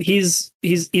he's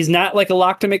not like a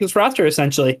lock to make this roster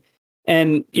essentially.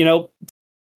 And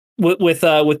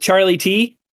with Charlie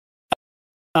T,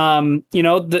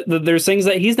 there's things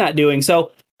that he's not doing.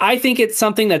 So I think it's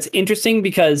something that's interesting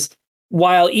because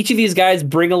while each of these guys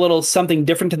bring a little something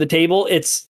different to the table,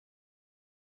 it's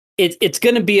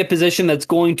going to be a position that's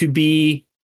going to be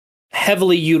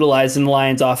heavily utilized in the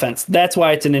Lions offense. That's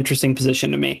why it's an interesting position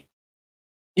to me.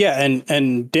 Yeah.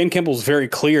 And Dan Campbell's very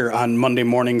clear on Monday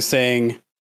morning saying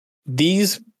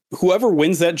whoever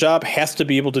wins that job has to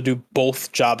be able to do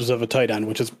both jobs of a tight end,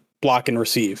 which is block and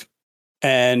receive,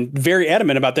 and very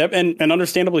adamant about that. And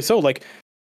understandably so, like,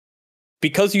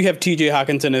 because you have TJ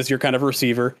Hawkinson as your kind of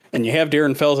receiver and you have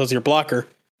Darren Fells as your blocker,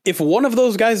 if one of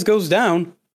those guys goes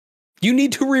down, you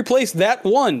need to replace that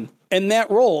one in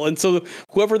that role. And so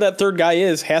whoever that 3rd guy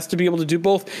is has to be able to do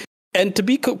both. And to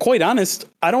be quite honest,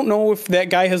 I don't know if that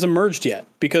guy has emerged yet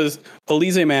because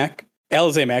Alize Mack,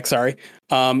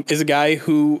 is a guy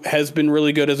who has been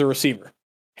really good as a receiver.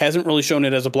 Hasn't really shown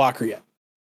it as a blocker yet.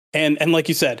 And like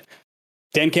you said,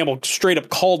 Dan Campbell straight up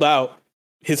called out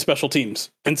his special teams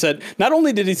and said, not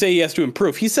only did he say he has to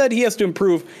improve, he said he has to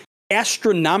improve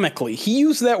astronomically. He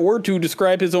used that word to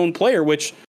describe his own player,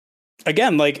 which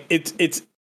again, like it's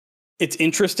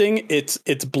interesting.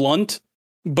 It's blunt,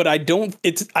 but I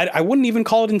wouldn't even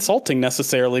call it insulting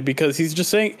necessarily because he's just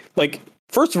saying, like,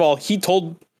 first of all, he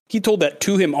told that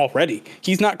to him already.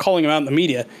 He's not calling him out in the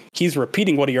media. He's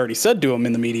repeating what he already said to him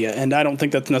in the media. And I don't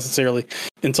think that's necessarily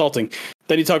insulting.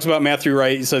 Then he talks about Matthew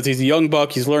Wright. He says he's a young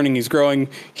buck. He's learning. He's growing.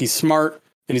 He's smart.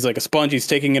 And he's like a sponge. He's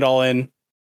taking it all in.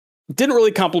 Didn't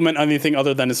really compliment anything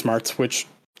other than his smarts, which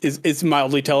is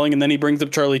mildly telling. And then he brings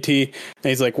up Charlie T. And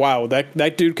he's like, wow,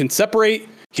 that dude can separate.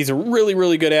 He's a really,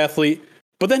 really good athlete.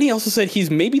 But then he also said he's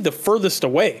maybe the furthest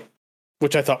away,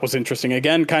 which I thought was interesting.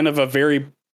 Again, kind of a very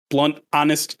blunt,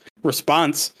 honest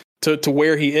response to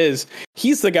where he is.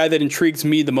 He's the guy that intrigues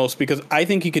me the most because I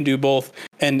think he can do both.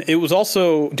 And it was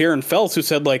also Darren Fells who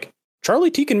said, like,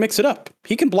 Charlie T can mix it up.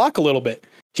 He can block a little bit.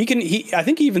 I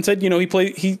think he even said,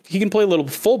 he can play a little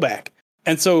fullback.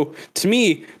 And so to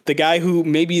me, the guy who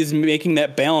maybe is making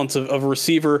that balance of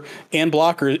receiver and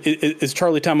blocker is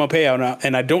Charlie Taumapeu.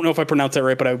 And I don't know if I pronounced that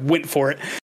right, but I went for it.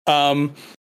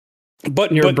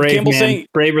 But you're brave, Campbell man. saying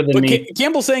Braver than me.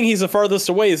 Campbell saying he's the farthest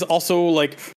away is also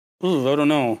like, I don't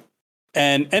know.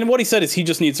 And what he said is he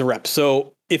just needs a rep.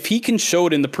 So if he can show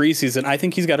it in the preseason, I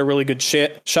think he's got a really good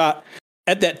shot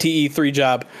at that TE3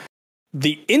 job.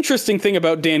 The interesting thing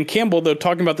about Dan Campbell, though,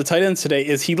 talking about the tight ends today,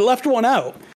 is he left one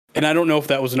out. And I don't know if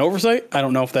that was an oversight. I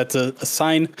don't know if that's a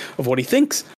sign of what he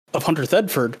thinks of Hunter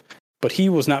Thedford, but he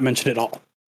was not mentioned at all.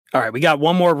 All right, we got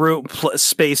one more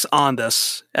space on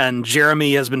this, and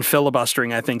Jeremy has been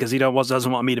filibustering, I think, because he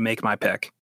doesn't want me to make my pick.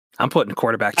 I'm putting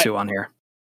quarterback 2 on here.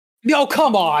 No,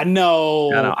 come on,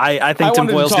 no. I think Tim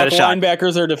Boyle's got a shot.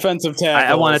 Linebackers or defensive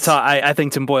tackles. I want to talk. I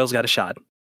think Tim Boyle's got a shot.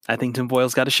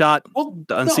 Well,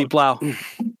 to unseat Blau.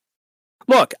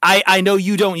 Look, I know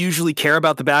you don't usually care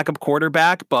about the backup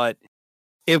quarterback, but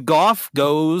if Goff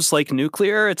goes like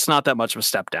nuclear, it's not that much of a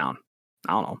step down.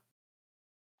 I don't know.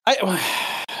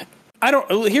 I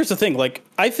don't. Here's the thing. Like,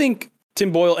 I think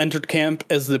Tim Boyle entered camp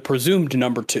as the presumed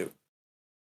number 2.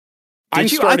 I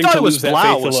thought it was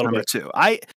Blau was number 2.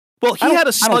 He had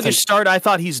a sluggish start. I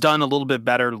thought he's done a little bit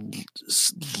better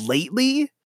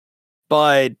lately,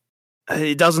 but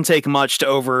it doesn't take much to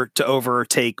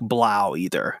overtake Blau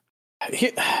either.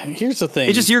 Here's the thing.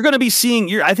 It's just you're going to be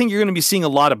seeing. I think you're going to be seeing a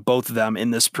lot of both of them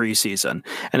in this preseason,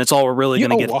 and it's all we're really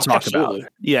going to get to talk about.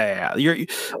 Yeah. You're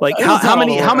like how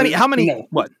many? No,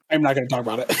 what? I'm not going to talk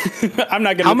about it. I'm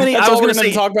not going to. How many? I was going to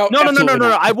say talk about. No.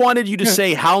 I wanted you to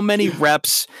say how many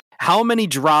reps, how many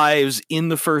drives in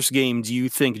the first game do you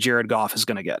think Jared Goff is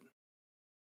going to get?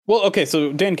 Well, okay.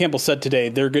 So Dan Campbell said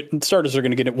today starters are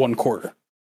going to get it 1 quarter.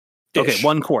 Okay,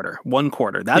 1 quarter.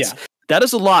 That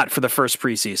is a lot for the first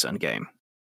preseason game.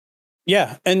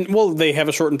 Yeah, and well, they have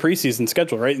a shortened preseason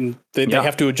schedule, right? And they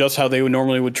have to adjust how they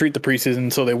would treat the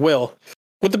preseason, so they will.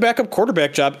 With the backup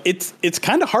quarterback job, it's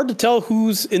kind of hard to tell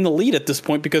who's in the lead at this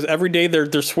point because every day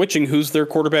they're switching who's their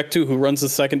quarterback to, who runs the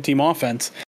second team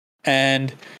offense,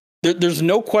 and there's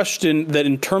no question that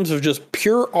in terms of just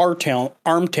pure arm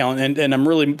talent, and I'm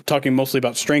really talking mostly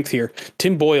about strength here,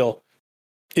 Tim Boyle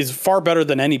is far better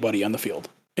than anybody on the field,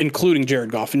 including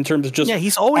Jared Goff, in terms of just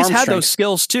he's always had strength. those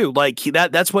skills too. Like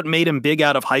that's what made him big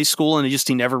out of high school, and we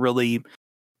never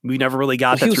really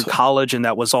got that through college, and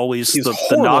that was always the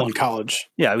knock in college.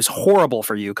 Yeah, it was horrible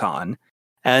for UConn,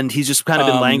 and he's just kind of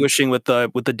been languishing with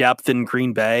the depth in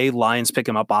Green Bay. Lions pick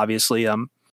him up, obviously.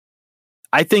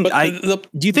 I think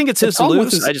do you think it's his to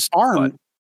lose? I just arm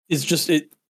is just it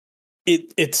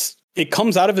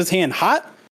comes out of his hand hot,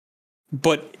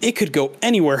 but it could go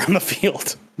anywhere on the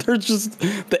field. There's just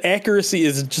the accuracy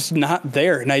is just not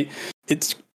there, and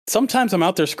sometimes I'm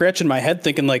out there scratching my head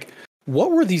thinking like,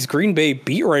 what were these Green Bay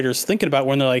beat writers thinking about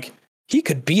when they're like, he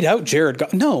could beat out Jared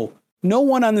Goff? No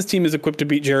one on this team is equipped to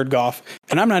beat Jared Goff,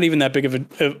 and I'm not even that big of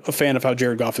a fan of how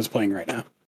Jared Goff is playing right now.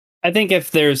 I think if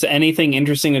there's anything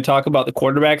interesting to talk about the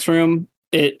quarterbacks room,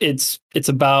 it's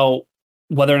about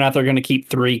whether or not they're going to keep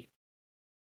 3.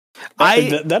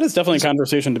 That is definitely a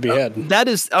conversation to be had. That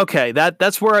is okay. That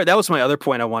was my other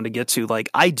point I wanted to get to. Like,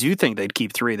 I do think they'd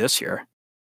keep 3 this year.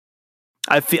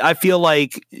 I feel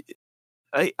like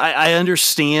I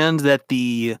understand that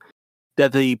the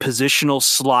positional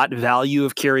slot value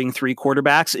of carrying 3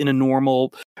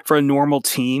 quarterbacks for a normal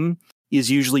team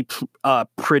is usually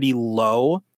pretty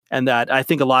low. And that I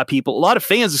think a lot of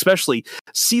fans especially,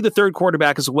 see the third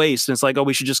quarterback as a waste. And it's like, oh,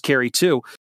 we should just carry 2.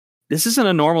 This isn't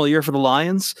a normal year for the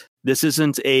Lions. This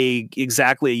isn't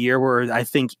exactly a year where I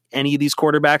think any of these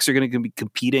quarterbacks are going to be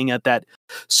competing at that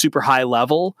super high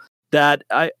level.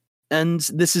 And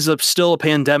this is still a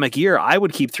pandemic year. I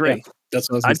would keep 3. Yeah,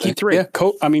 that's what I was I'd keep 3. Yeah,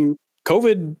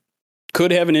 COVID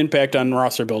could have an impact on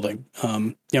roster building.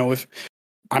 If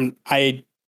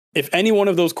any one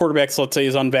of those quarterbacks, let's say,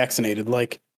 is unvaccinated,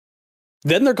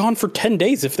 then they're gone for 10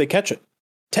 days if they catch it.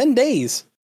 10 days.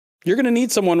 You're going to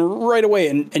need someone right away.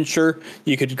 And sure,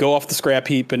 you could go off the scrap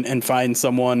heap and find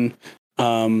someone,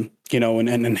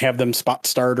 and have them spot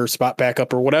start or spot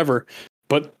backup or whatever.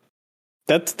 But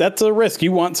that's a risk.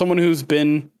 You want someone who's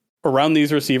been around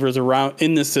these receivers, around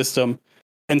in this system.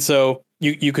 And so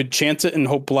you could chance it and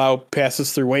hope Blau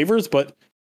passes through waivers, but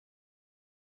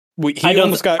I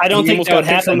don't think that would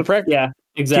happen. Yeah,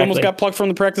 exactly. He almost got plucked from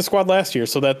the practice squad last year,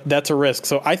 so that's a risk.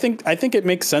 So I think it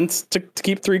makes sense to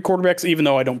keep 3 quarterbacks, even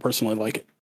though I don't personally like it.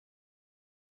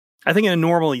 I think in a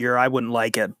normal year I wouldn't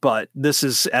like it, but this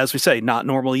is, as we say, not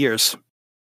normal years.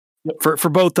 Yep. For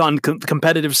both on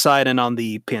competitive side and on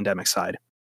the pandemic side.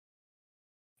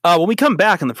 When we come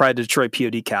back in the Pride of Detroit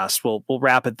POD cast, we'll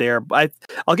wrap it there.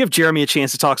 I'll give Jeremy a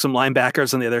chance to talk some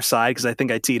linebackers on the other side because I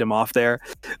think I teed him off there.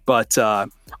 But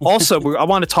also, I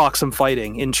want to talk some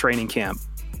fighting in training camp.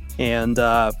 And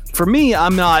for me,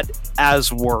 I'm not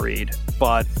as worried,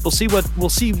 but we'll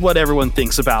see what everyone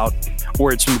thinks about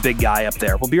words from the big guy up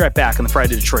there. We'll be right back on the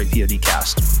Pride of Detroit POD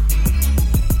cast.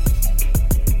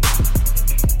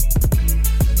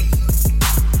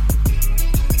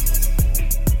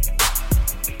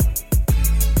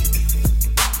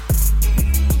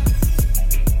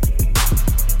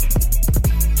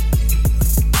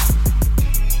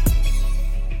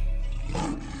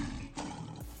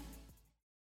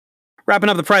 Wrapping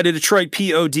up the Pride of Detroit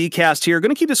POD cast here.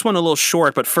 Going to keep this one a little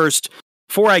short, but first,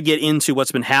 before I get into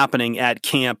what's been happening at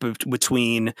camp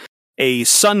between a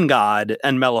sun god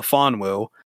and Melifonwu,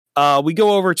 we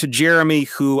go over to Jeremy,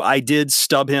 who I did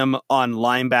stub him on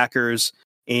linebackers,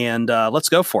 and let's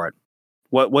go for it.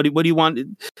 What do you want?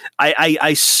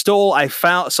 I saw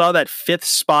that 5th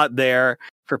spot there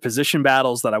for position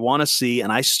battles that I want to see,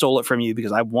 and I stole it from you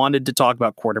because I wanted to talk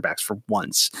about quarterbacks for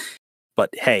once. But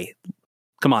hey,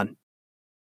 come on.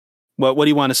 What do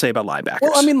you want to say about linebackers?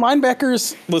 Well, I mean,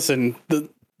 linebackers, listen, the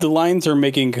Lions are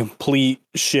making a complete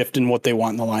shift in what they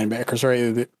want in the linebackers,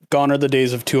 right? Gone are the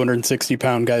days of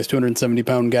 260-pound guys,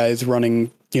 270-pound guys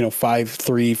running, 5.3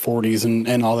 40s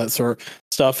and all that sort of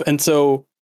stuff. And so,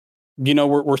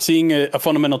 we're seeing a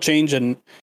fundamental change, and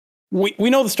we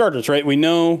know the starters, right? We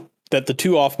know that the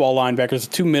 2 off-ball linebackers,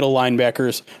 the 2 middle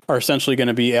linebackers are essentially going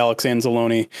to be Alex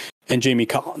Anzalone and Jamie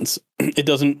Collins. It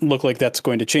doesn't look like that's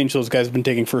going to change. Those guys have been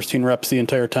taking first-team reps the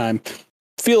entire time.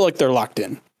 Feel like they're locked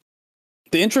in.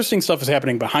 The interesting stuff is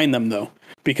happening behind them, though,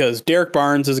 because Derek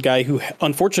Barnes is a guy who,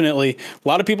 unfortunately, a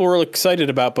lot of people were excited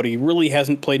about, but he really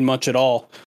hasn't played much at all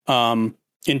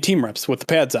in team reps with the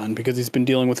pads on because he's been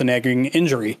dealing with a nagging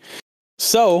injury.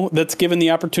 So that's given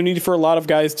the opportunity for a lot of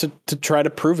guys to try to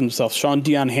prove themselves. Sean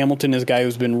Dion Hamilton is a guy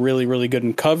who's been really, really good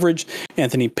in coverage.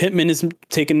 Anthony Pittman is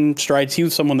taking strides. He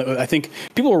was someone that I think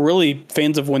people were really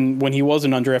fans of when he was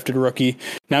an undrafted rookie.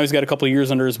 Now he's got a couple of years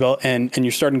under his belt, and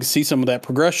you're starting to see some of that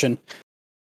progression.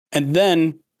 And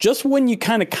then just when you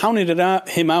kind of counted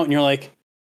him out and you're like,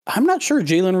 I'm not sure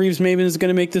Jalen Reeves-Maybin is going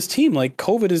to make this team. Like,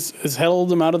 COVID has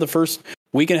held him out of the first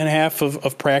week and a half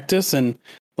of practice, and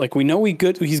like, we know he's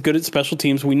good at special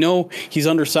teams. We know he's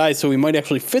undersized, so he might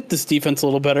actually fit this defense a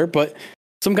little better. But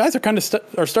some guys are kind of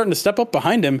are starting to step up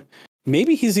behind him.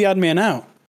 Maybe he's the odd man out.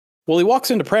 Well, he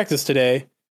walks into practice today,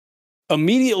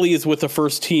 immediately is with the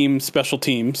first team special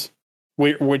teams,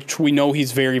 which we know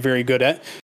he's very, very good at.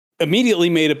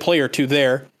 Immediately made a play or two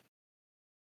there.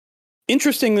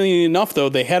 Interestingly enough, though,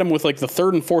 they had him with like the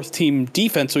third and fourth team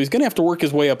defense, so he's going to have to work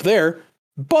his way up there.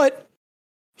 But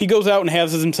he goes out and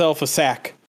has himself a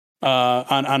sack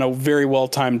on a very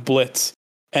well-timed blitz.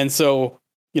 And so,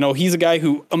 he's a guy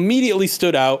who immediately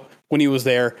stood out when he was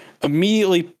there,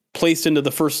 immediately placed into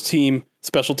the first team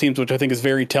special teams, which I think is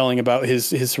very telling about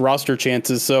his roster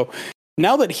chances. So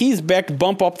now that he's back to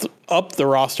bump up the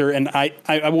roster, and I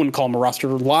wouldn't call him a roster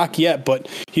lock yet, but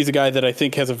he's a guy that I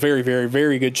think has a very, very,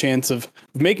 very good chance of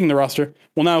making the roster.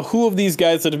 Well, now who of these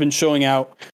guys that have been showing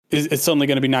out is suddenly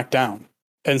going to be knocked down?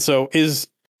 And so is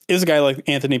a guy like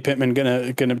Anthony Pittman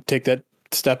gonna take that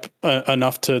step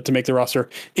enough to make the roster?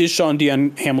 Is Sean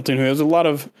Dion Hamilton, who has a lot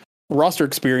of roster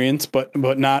experience but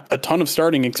not a ton of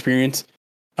starting experience,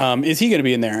 is he going to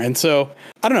be in there? And so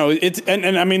I don't know. It's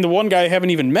and I mean, the one guy I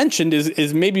haven't even mentioned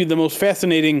is maybe the most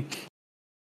fascinating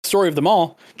story of them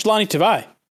all, Jelani Tavai.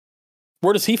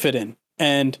 Where does he fit in?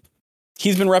 And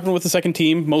he's been repping with the second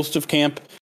team most of camp.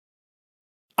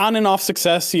 On and off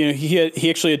success. He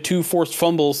actually had 2 forced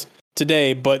fumbles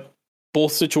today, but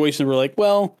both situations were like,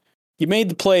 well, you made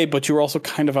the play, but you were also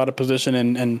kind of out of position,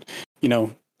 and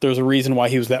there's a reason why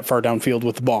he was that far downfield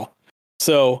with the ball.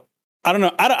 So I don't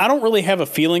know. I don't really have a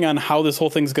feeling on how this whole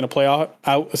thing's going to play out,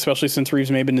 especially since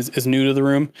Reeves-Maybin is new to the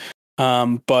room.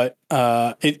 But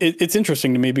it's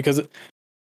interesting to me because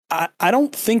I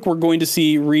don't think we're going to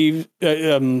see Reeves.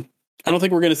 I don't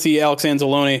think we're going to see Alex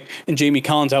Anzalone and Jamie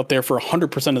Collins out there for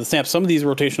 100% of the snaps. Some of these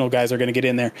rotational guys are going to get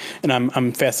in there, and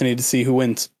I'm fascinated to see who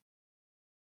wins.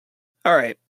 All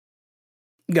right.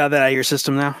 Got that out of your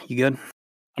system now? You good?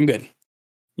 I'm good.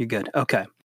 You're good. Okay.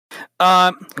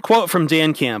 Quote from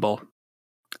Dan Campbell.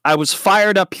 I was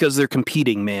fired up because they're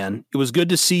competing, man. It was good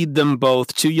to see them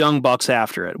both, 2 young bucks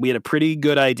after it. We had a pretty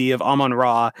good idea of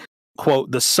Amon-Ra, quote,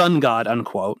 the sun god,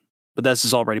 unquote. But this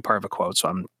is already part of a quote, so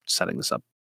I'm setting this up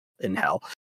in hell.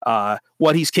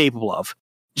 What he's capable of.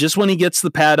 Just when he gets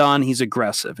the pad on, he's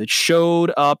aggressive. It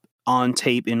showed up on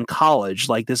tape in college,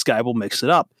 like this guy will mix it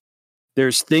up.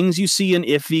 There's things you see in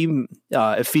Ifitu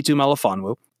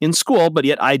Melifonwu in school, but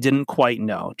yet I didn't quite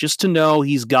know. Just to know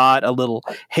he's got a little,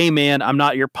 hey man, I'm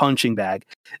not your punching bag.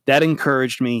 That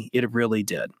encouraged me. It really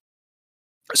did.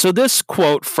 So this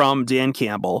quote from Dan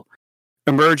Campbell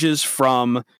emerges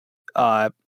from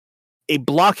a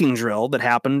blocking drill that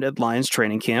happened at Lions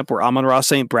training camp where Amon-Ra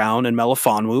St. Brown and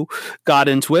Melifonwu got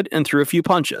into it and threw a few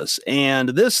punches. And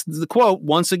the quote,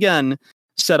 once again,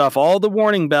 set off all the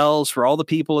warning bells for all the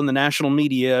people in the national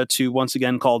media to once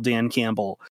again call Dan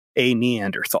Campbell a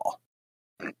Neanderthal.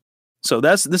 So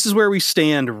this is where we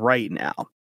stand right now.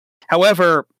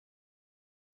 However,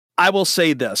 I will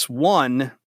say this.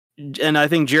 One, and I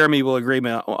think Jeremy will agree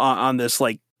on this,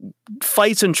 like,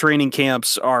 fights in training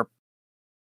camps are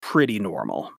pretty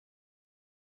normal.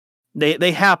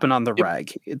 They happen on the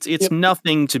reg. It's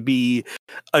nothing to be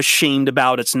ashamed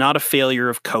about. It's not a failure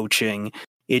of coaching.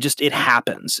 It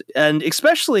happens. And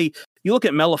especially you look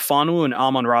at Melifonwu and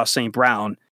Amon-Ra St.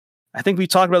 Brown. I think we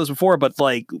talked about this before, but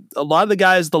like a lot of the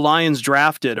guys the Lions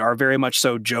drafted are very much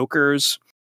so jokers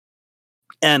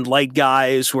and like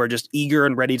guys who are just eager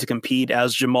and ready to compete,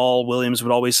 as Jamal Williams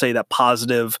would always say, that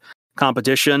positive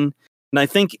competition. And I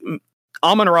think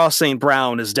Amon-Ra St.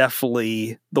 Brown is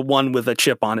definitely the one with a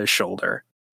chip on his shoulder.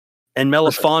 And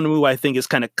Melifonwu, I think, is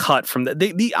kind of cut from that.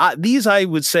 These, I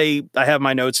would say, I have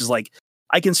my notes, is like,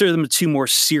 I consider them the 2 more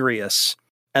serious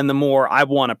and the more I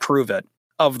want to prove it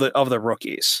of the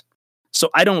rookies. So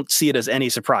I don't see it as any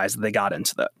surprise that they got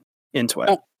into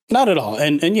it. Not at all.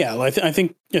 And yeah, I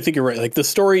think you're right. Like, the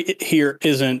story here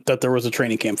isn't that there was a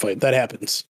training camp fight. That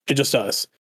happens. It just does.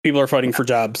 People are fighting for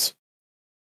jobs.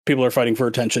 People are fighting for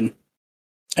attention.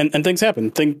 And things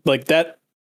happen. Like that.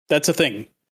 That's a thing.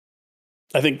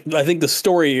 I think the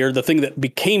story, or the thing that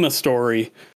became a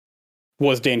story,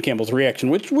 was Dan Campbell's reaction,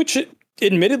 which it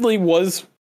admittedly was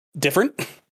different.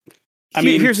 I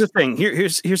mean, here's the thing.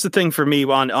 Here's the thing for me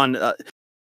on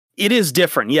It is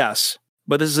different, yes,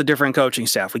 but this is a different coaching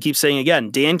staff. We keep saying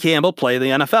again, Dan Campbell played the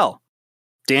NFL.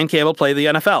 Dan Campbell played the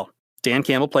NFL. Dan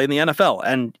Campbell played in the NFL,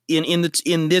 and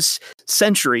in this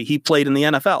century, he played in the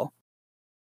NFL.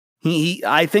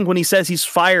 I think when he says he's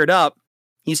fired up,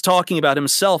 he's talking about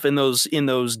himself in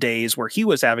those days where he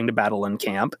was having to battle in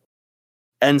camp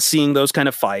and seeing those kind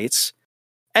of fights.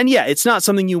 And yeah, it's not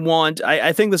something you want.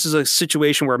 I think this is a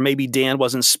situation where maybe Dan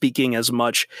wasn't speaking as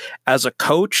much as a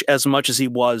coach as much as he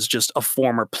was just a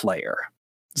former player.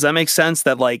 Does that make sense?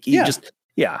 That like he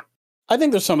I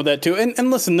think there's some of that too.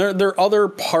 And listen, there are other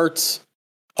parts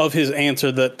of his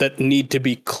answer that need to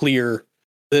be clear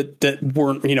that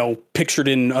weren't, pictured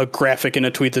in a graphic in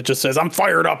a tweet that just says, I'm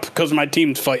fired up because my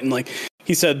team's fighting. Like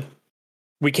he said,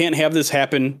 we can't have this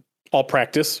happen all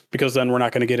practice because then we're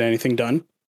not going to get anything done.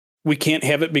 We can't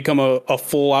have it become a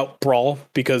full out brawl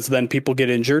because then people get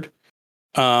injured.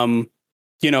 He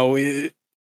even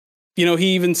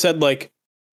said like,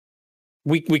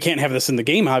 we can't have this in the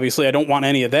game. Obviously, I don't want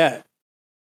any of that.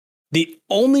 The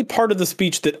only part of the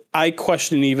speech that I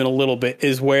question even a little bit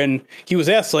is when he was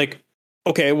asked like,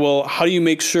 okay, well, how do you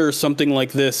make sure something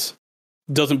like this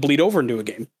doesn't bleed over into a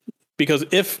game? Because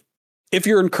if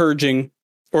you're encouraging,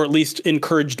 or at least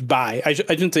encouraged by, I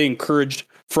shouldn't say encouraged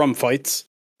from fights,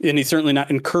 and he's certainly not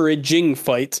encouraging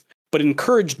fights, but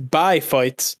encouraged by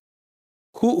fights,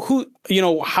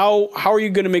 how are you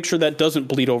going to make sure that doesn't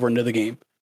bleed over into the game?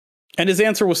 And his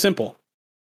answer was simple.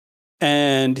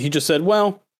 And he just said,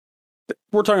 well,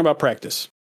 we're talking about practice.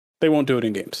 They won't do it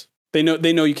in games. They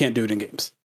know you can't do it in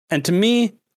games. And to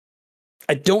me,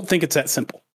 I don't think it's that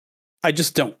simple. I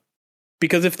just don't.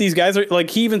 Because if these guys are, like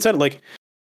he even said, like,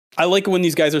 I like when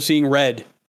these guys are seeing red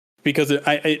because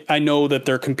I know that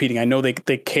they're competing. I know they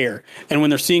care. And when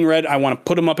they're seeing red, I want to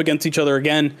put them up against each other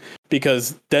again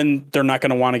because then they're not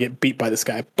going to want to get beat by this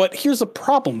guy. But here's the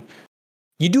problem.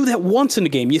 You do that once in the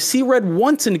game. You see red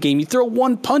once in the game. You throw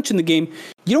one punch in the game.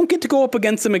 You don't get to go up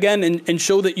against them again and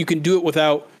show that you can do it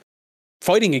without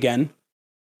fighting again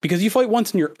because you fight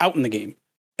once and you're out in the game.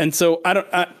 And so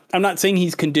I'm not saying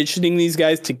he's conditioning these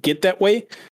guys to get that way.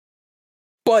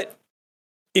 But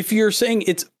if you're saying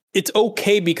it's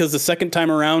okay because the second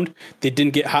time around they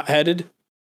didn't get hot-headed,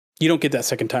 you don't get that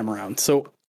second time around.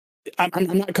 So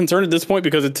I'm not concerned at this point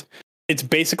because it's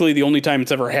basically the only time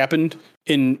it's ever happened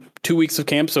in 2 weeks of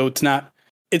camp. So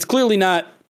it's clearly not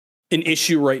an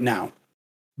issue right now,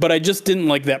 but I just didn't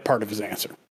like that part of his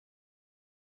answer.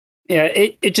 Yeah,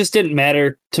 it just didn't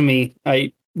matter to me.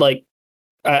 I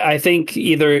think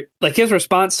either like his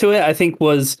response to it, I think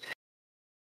was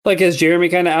like, as Jeremy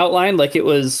kind of outlined, like it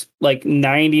was like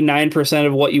 99%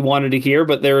 of what you wanted to hear,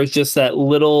 but there was just that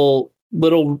little,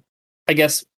 I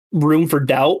guess, room for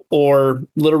doubt or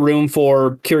little room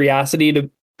for curiosity to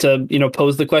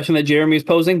pose the question that Jeremy's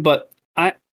posing. But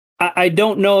I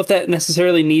don't know if that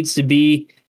necessarily needs to be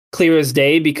clear as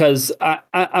day because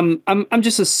I'm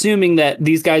just assuming that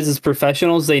these guys as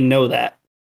professionals, they know that.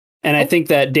 And I think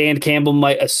that Dan Campbell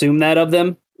might assume that of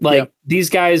them. Like these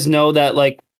guys know that,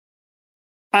 like,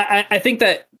 I think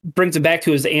that brings it back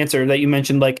to his answer that you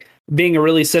mentioned, like being a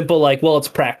really simple, like, well, it's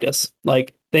practice.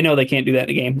 Like they know they can't do that in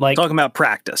a game. Like talking about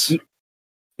practice.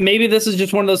 Maybe this is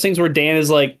just one of those things where Dan is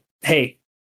like, hey,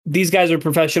 these guys are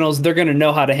professionals. They're going to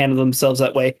know how to handle themselves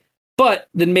that way. But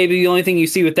then maybe the only thing you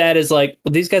see with that is like,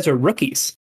 well, these guys are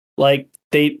rookies. Like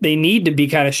they need to be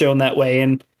kind of shown that way.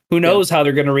 And who knows how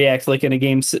they're going to react like in a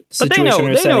game situation they know,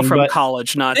 or setting. They know from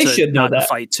college not to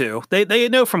fight too. They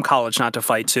know from college not to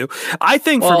fight too. I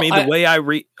think for me, the way I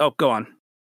read... Oh, go on.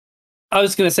 I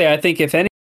was going to say, I think if any,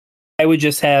 I would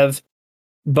just have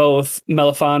both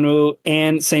Melifonwu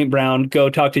and St. Brown go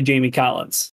talk to Jamie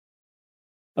Collins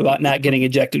about not getting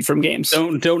ejected from games.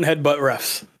 Don't headbutt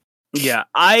refs. Yeah,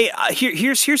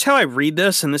 here's how I read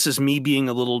this, and this is me being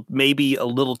maybe a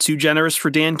little too generous for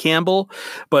Dan Campbell,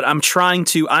 but I'm trying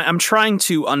to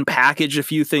unpackage a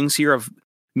few things here of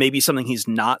maybe something he's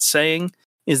not saying.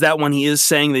 Is that when he is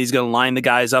saying that he's going to line the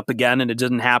guys up again and it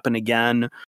didn't happen again,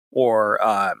 or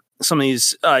some of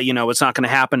these, it's not going to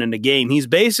happen in a game. He's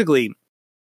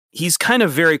kind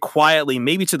of very quietly,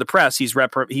 maybe to the press,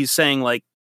 he's saying like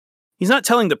he's not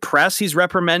telling the press he's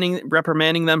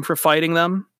reprimanding them for fighting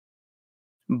them.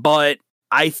 But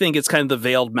I think it's kind of the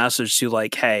veiled message to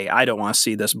like, hey, I don't want to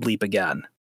see this bleep again.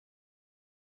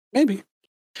 Maybe.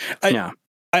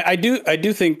 I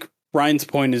do think Ryan's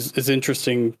point is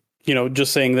interesting.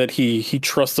 Just saying that he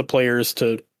trusts the players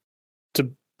to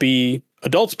be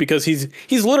adults, because he's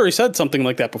literally said something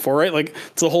like that before, right? Like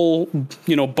it's the whole,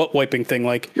 butt wiping thing.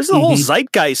 Like this is the whole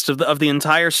zeitgeist of the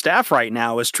entire staff right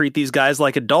now is treat these guys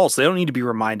like adults. They don't need to be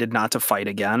reminded not to fight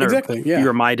again, or be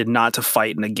reminded not to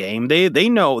fight in a game. They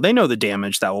know the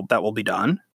damage that will be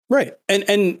done. Right.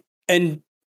 And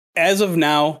as of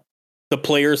now, the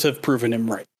players have proven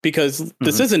him right, because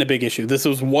this isn't a big issue. This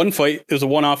was one fight. It was a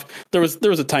one-off. There was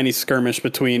a tiny skirmish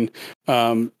between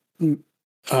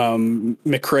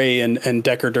McRae and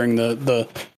Decker during the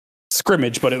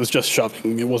scrimmage, but it was just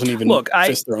shoving. It wasn't even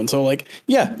fist thrown. So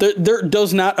there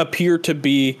does not appear to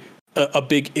be a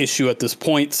big issue at this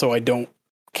point. So I don't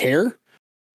care.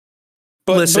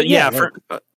 But listen,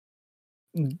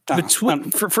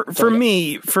 for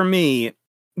me,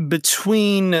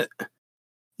 between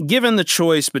given the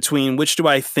choice between which do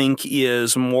I think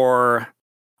is more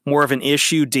of an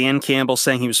issue, Dan Campbell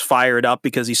saying he was fired up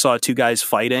because he saw two guys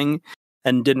fighting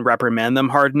and didn't reprimand them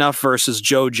hard enough, versus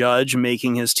Joe Judge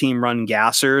making his team run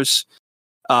gassers.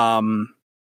 I'm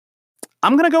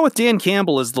going to go with Dan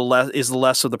Campbell is the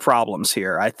less of the problems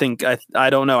here. I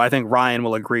don't know. I think Ryan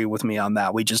will agree with me on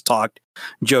that. We just talked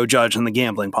Joe Judge on the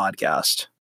gambling podcast.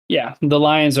 Yeah, the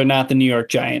Lions are not the New York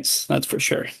Giants. That's for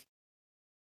sure.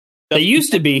 They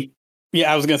used to be.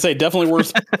 Yeah, I was going to say, definitely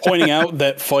worth pointing out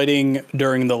that fighting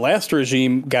during the last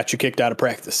regime got you kicked out of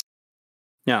practice.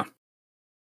 Yeah.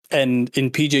 And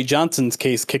in PJ Johnson's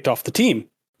case, kicked off the team,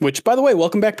 which, by the way,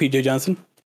 welcome back, PJ Johnson.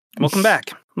 Welcome back.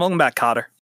 Welcome back, Cotter.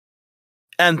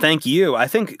 And thank you. I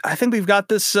think we've got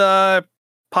this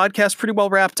podcast pretty well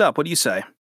wrapped up. What do you say?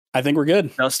 I think we're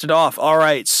good. Dust it off. All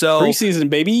right. So preseason,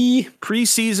 baby.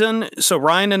 Preseason. So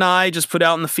Ryan and I just put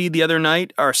out in the feed the other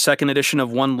night our second edition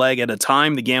of One Leg at a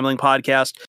Time, the gambling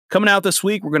podcast. Coming out this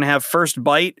week, we're going to have First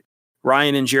Bite.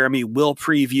 Ryan and Jeremy will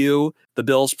preview the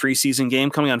Bills preseason game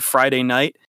coming on Friday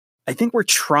night. I think we're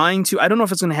trying to, I don't know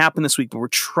if it's going to happen this week, but we're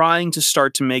trying to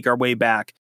start to make our way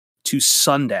back to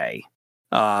Sunday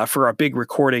for our big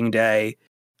recording day.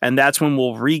 And that's when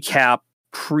we'll recap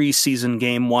preseason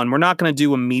game one. We're not going to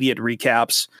do immediate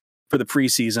recaps for the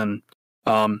preseason.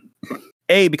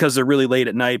 A, because they're really late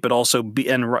at night, but also B,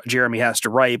 and Jeremy has to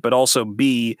write, but also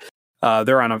B,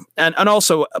 they're on and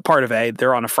also a part of A,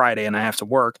 they're on a Friday and I have to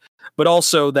work, but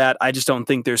also that I just don't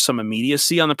think there's some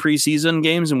immediacy on the preseason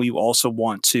games. And we also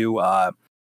want to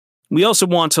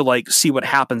like see what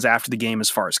happens after the game as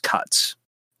far as cuts.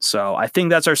 So I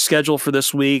think that's our schedule for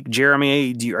this week.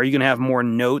 Jeremy, are you going to have more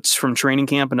notes from training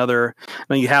camp? No,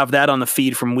 you have that on the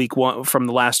feed from week one, from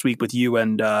the last week with you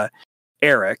and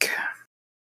Eric.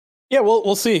 Yeah,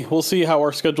 we'll see. We'll see how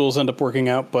our schedules end up working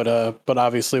out, but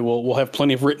obviously we'll have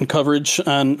plenty of written coverage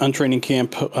on training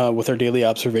camp with our daily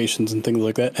observations and things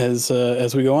like that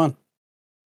as we go on.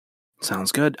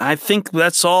 Sounds good. I think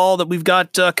that's all that we've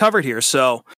got covered here.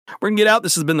 So we're gonna get out.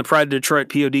 This has been the Pride of Detroit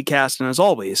PODcast, and as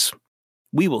always,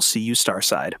 we will see you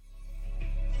Starside.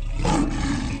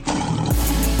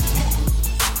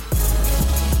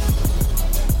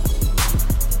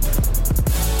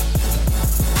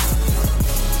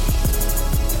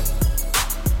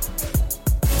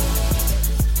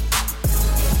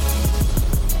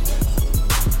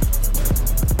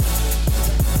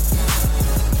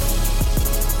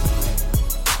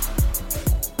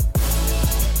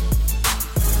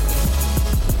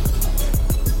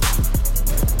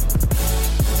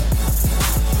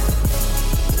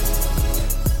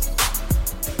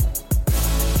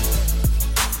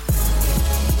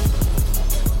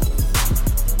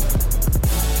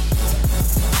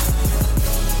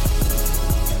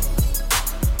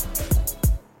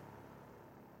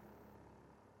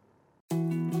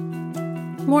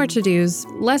 More to-dos,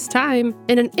 less time,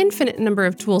 and an infinite number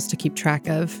of tools to keep track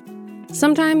of.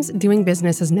 Sometimes doing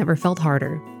business has never felt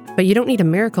harder, but you don't need a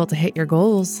miracle to hit your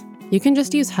goals. You can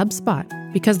just use HubSpot,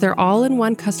 because their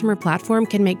all-in-one customer platform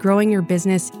can make growing your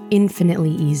business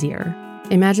infinitely easier.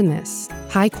 Imagine this: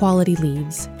 high-quality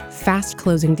leads, fast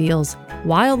closing deals,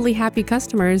 wildly happy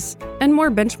customers, and more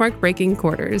benchmark-breaking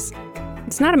quarters.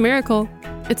 It's not a miracle,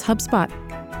 it's HubSpot.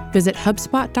 Visit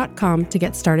HubSpot.com to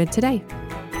get started today.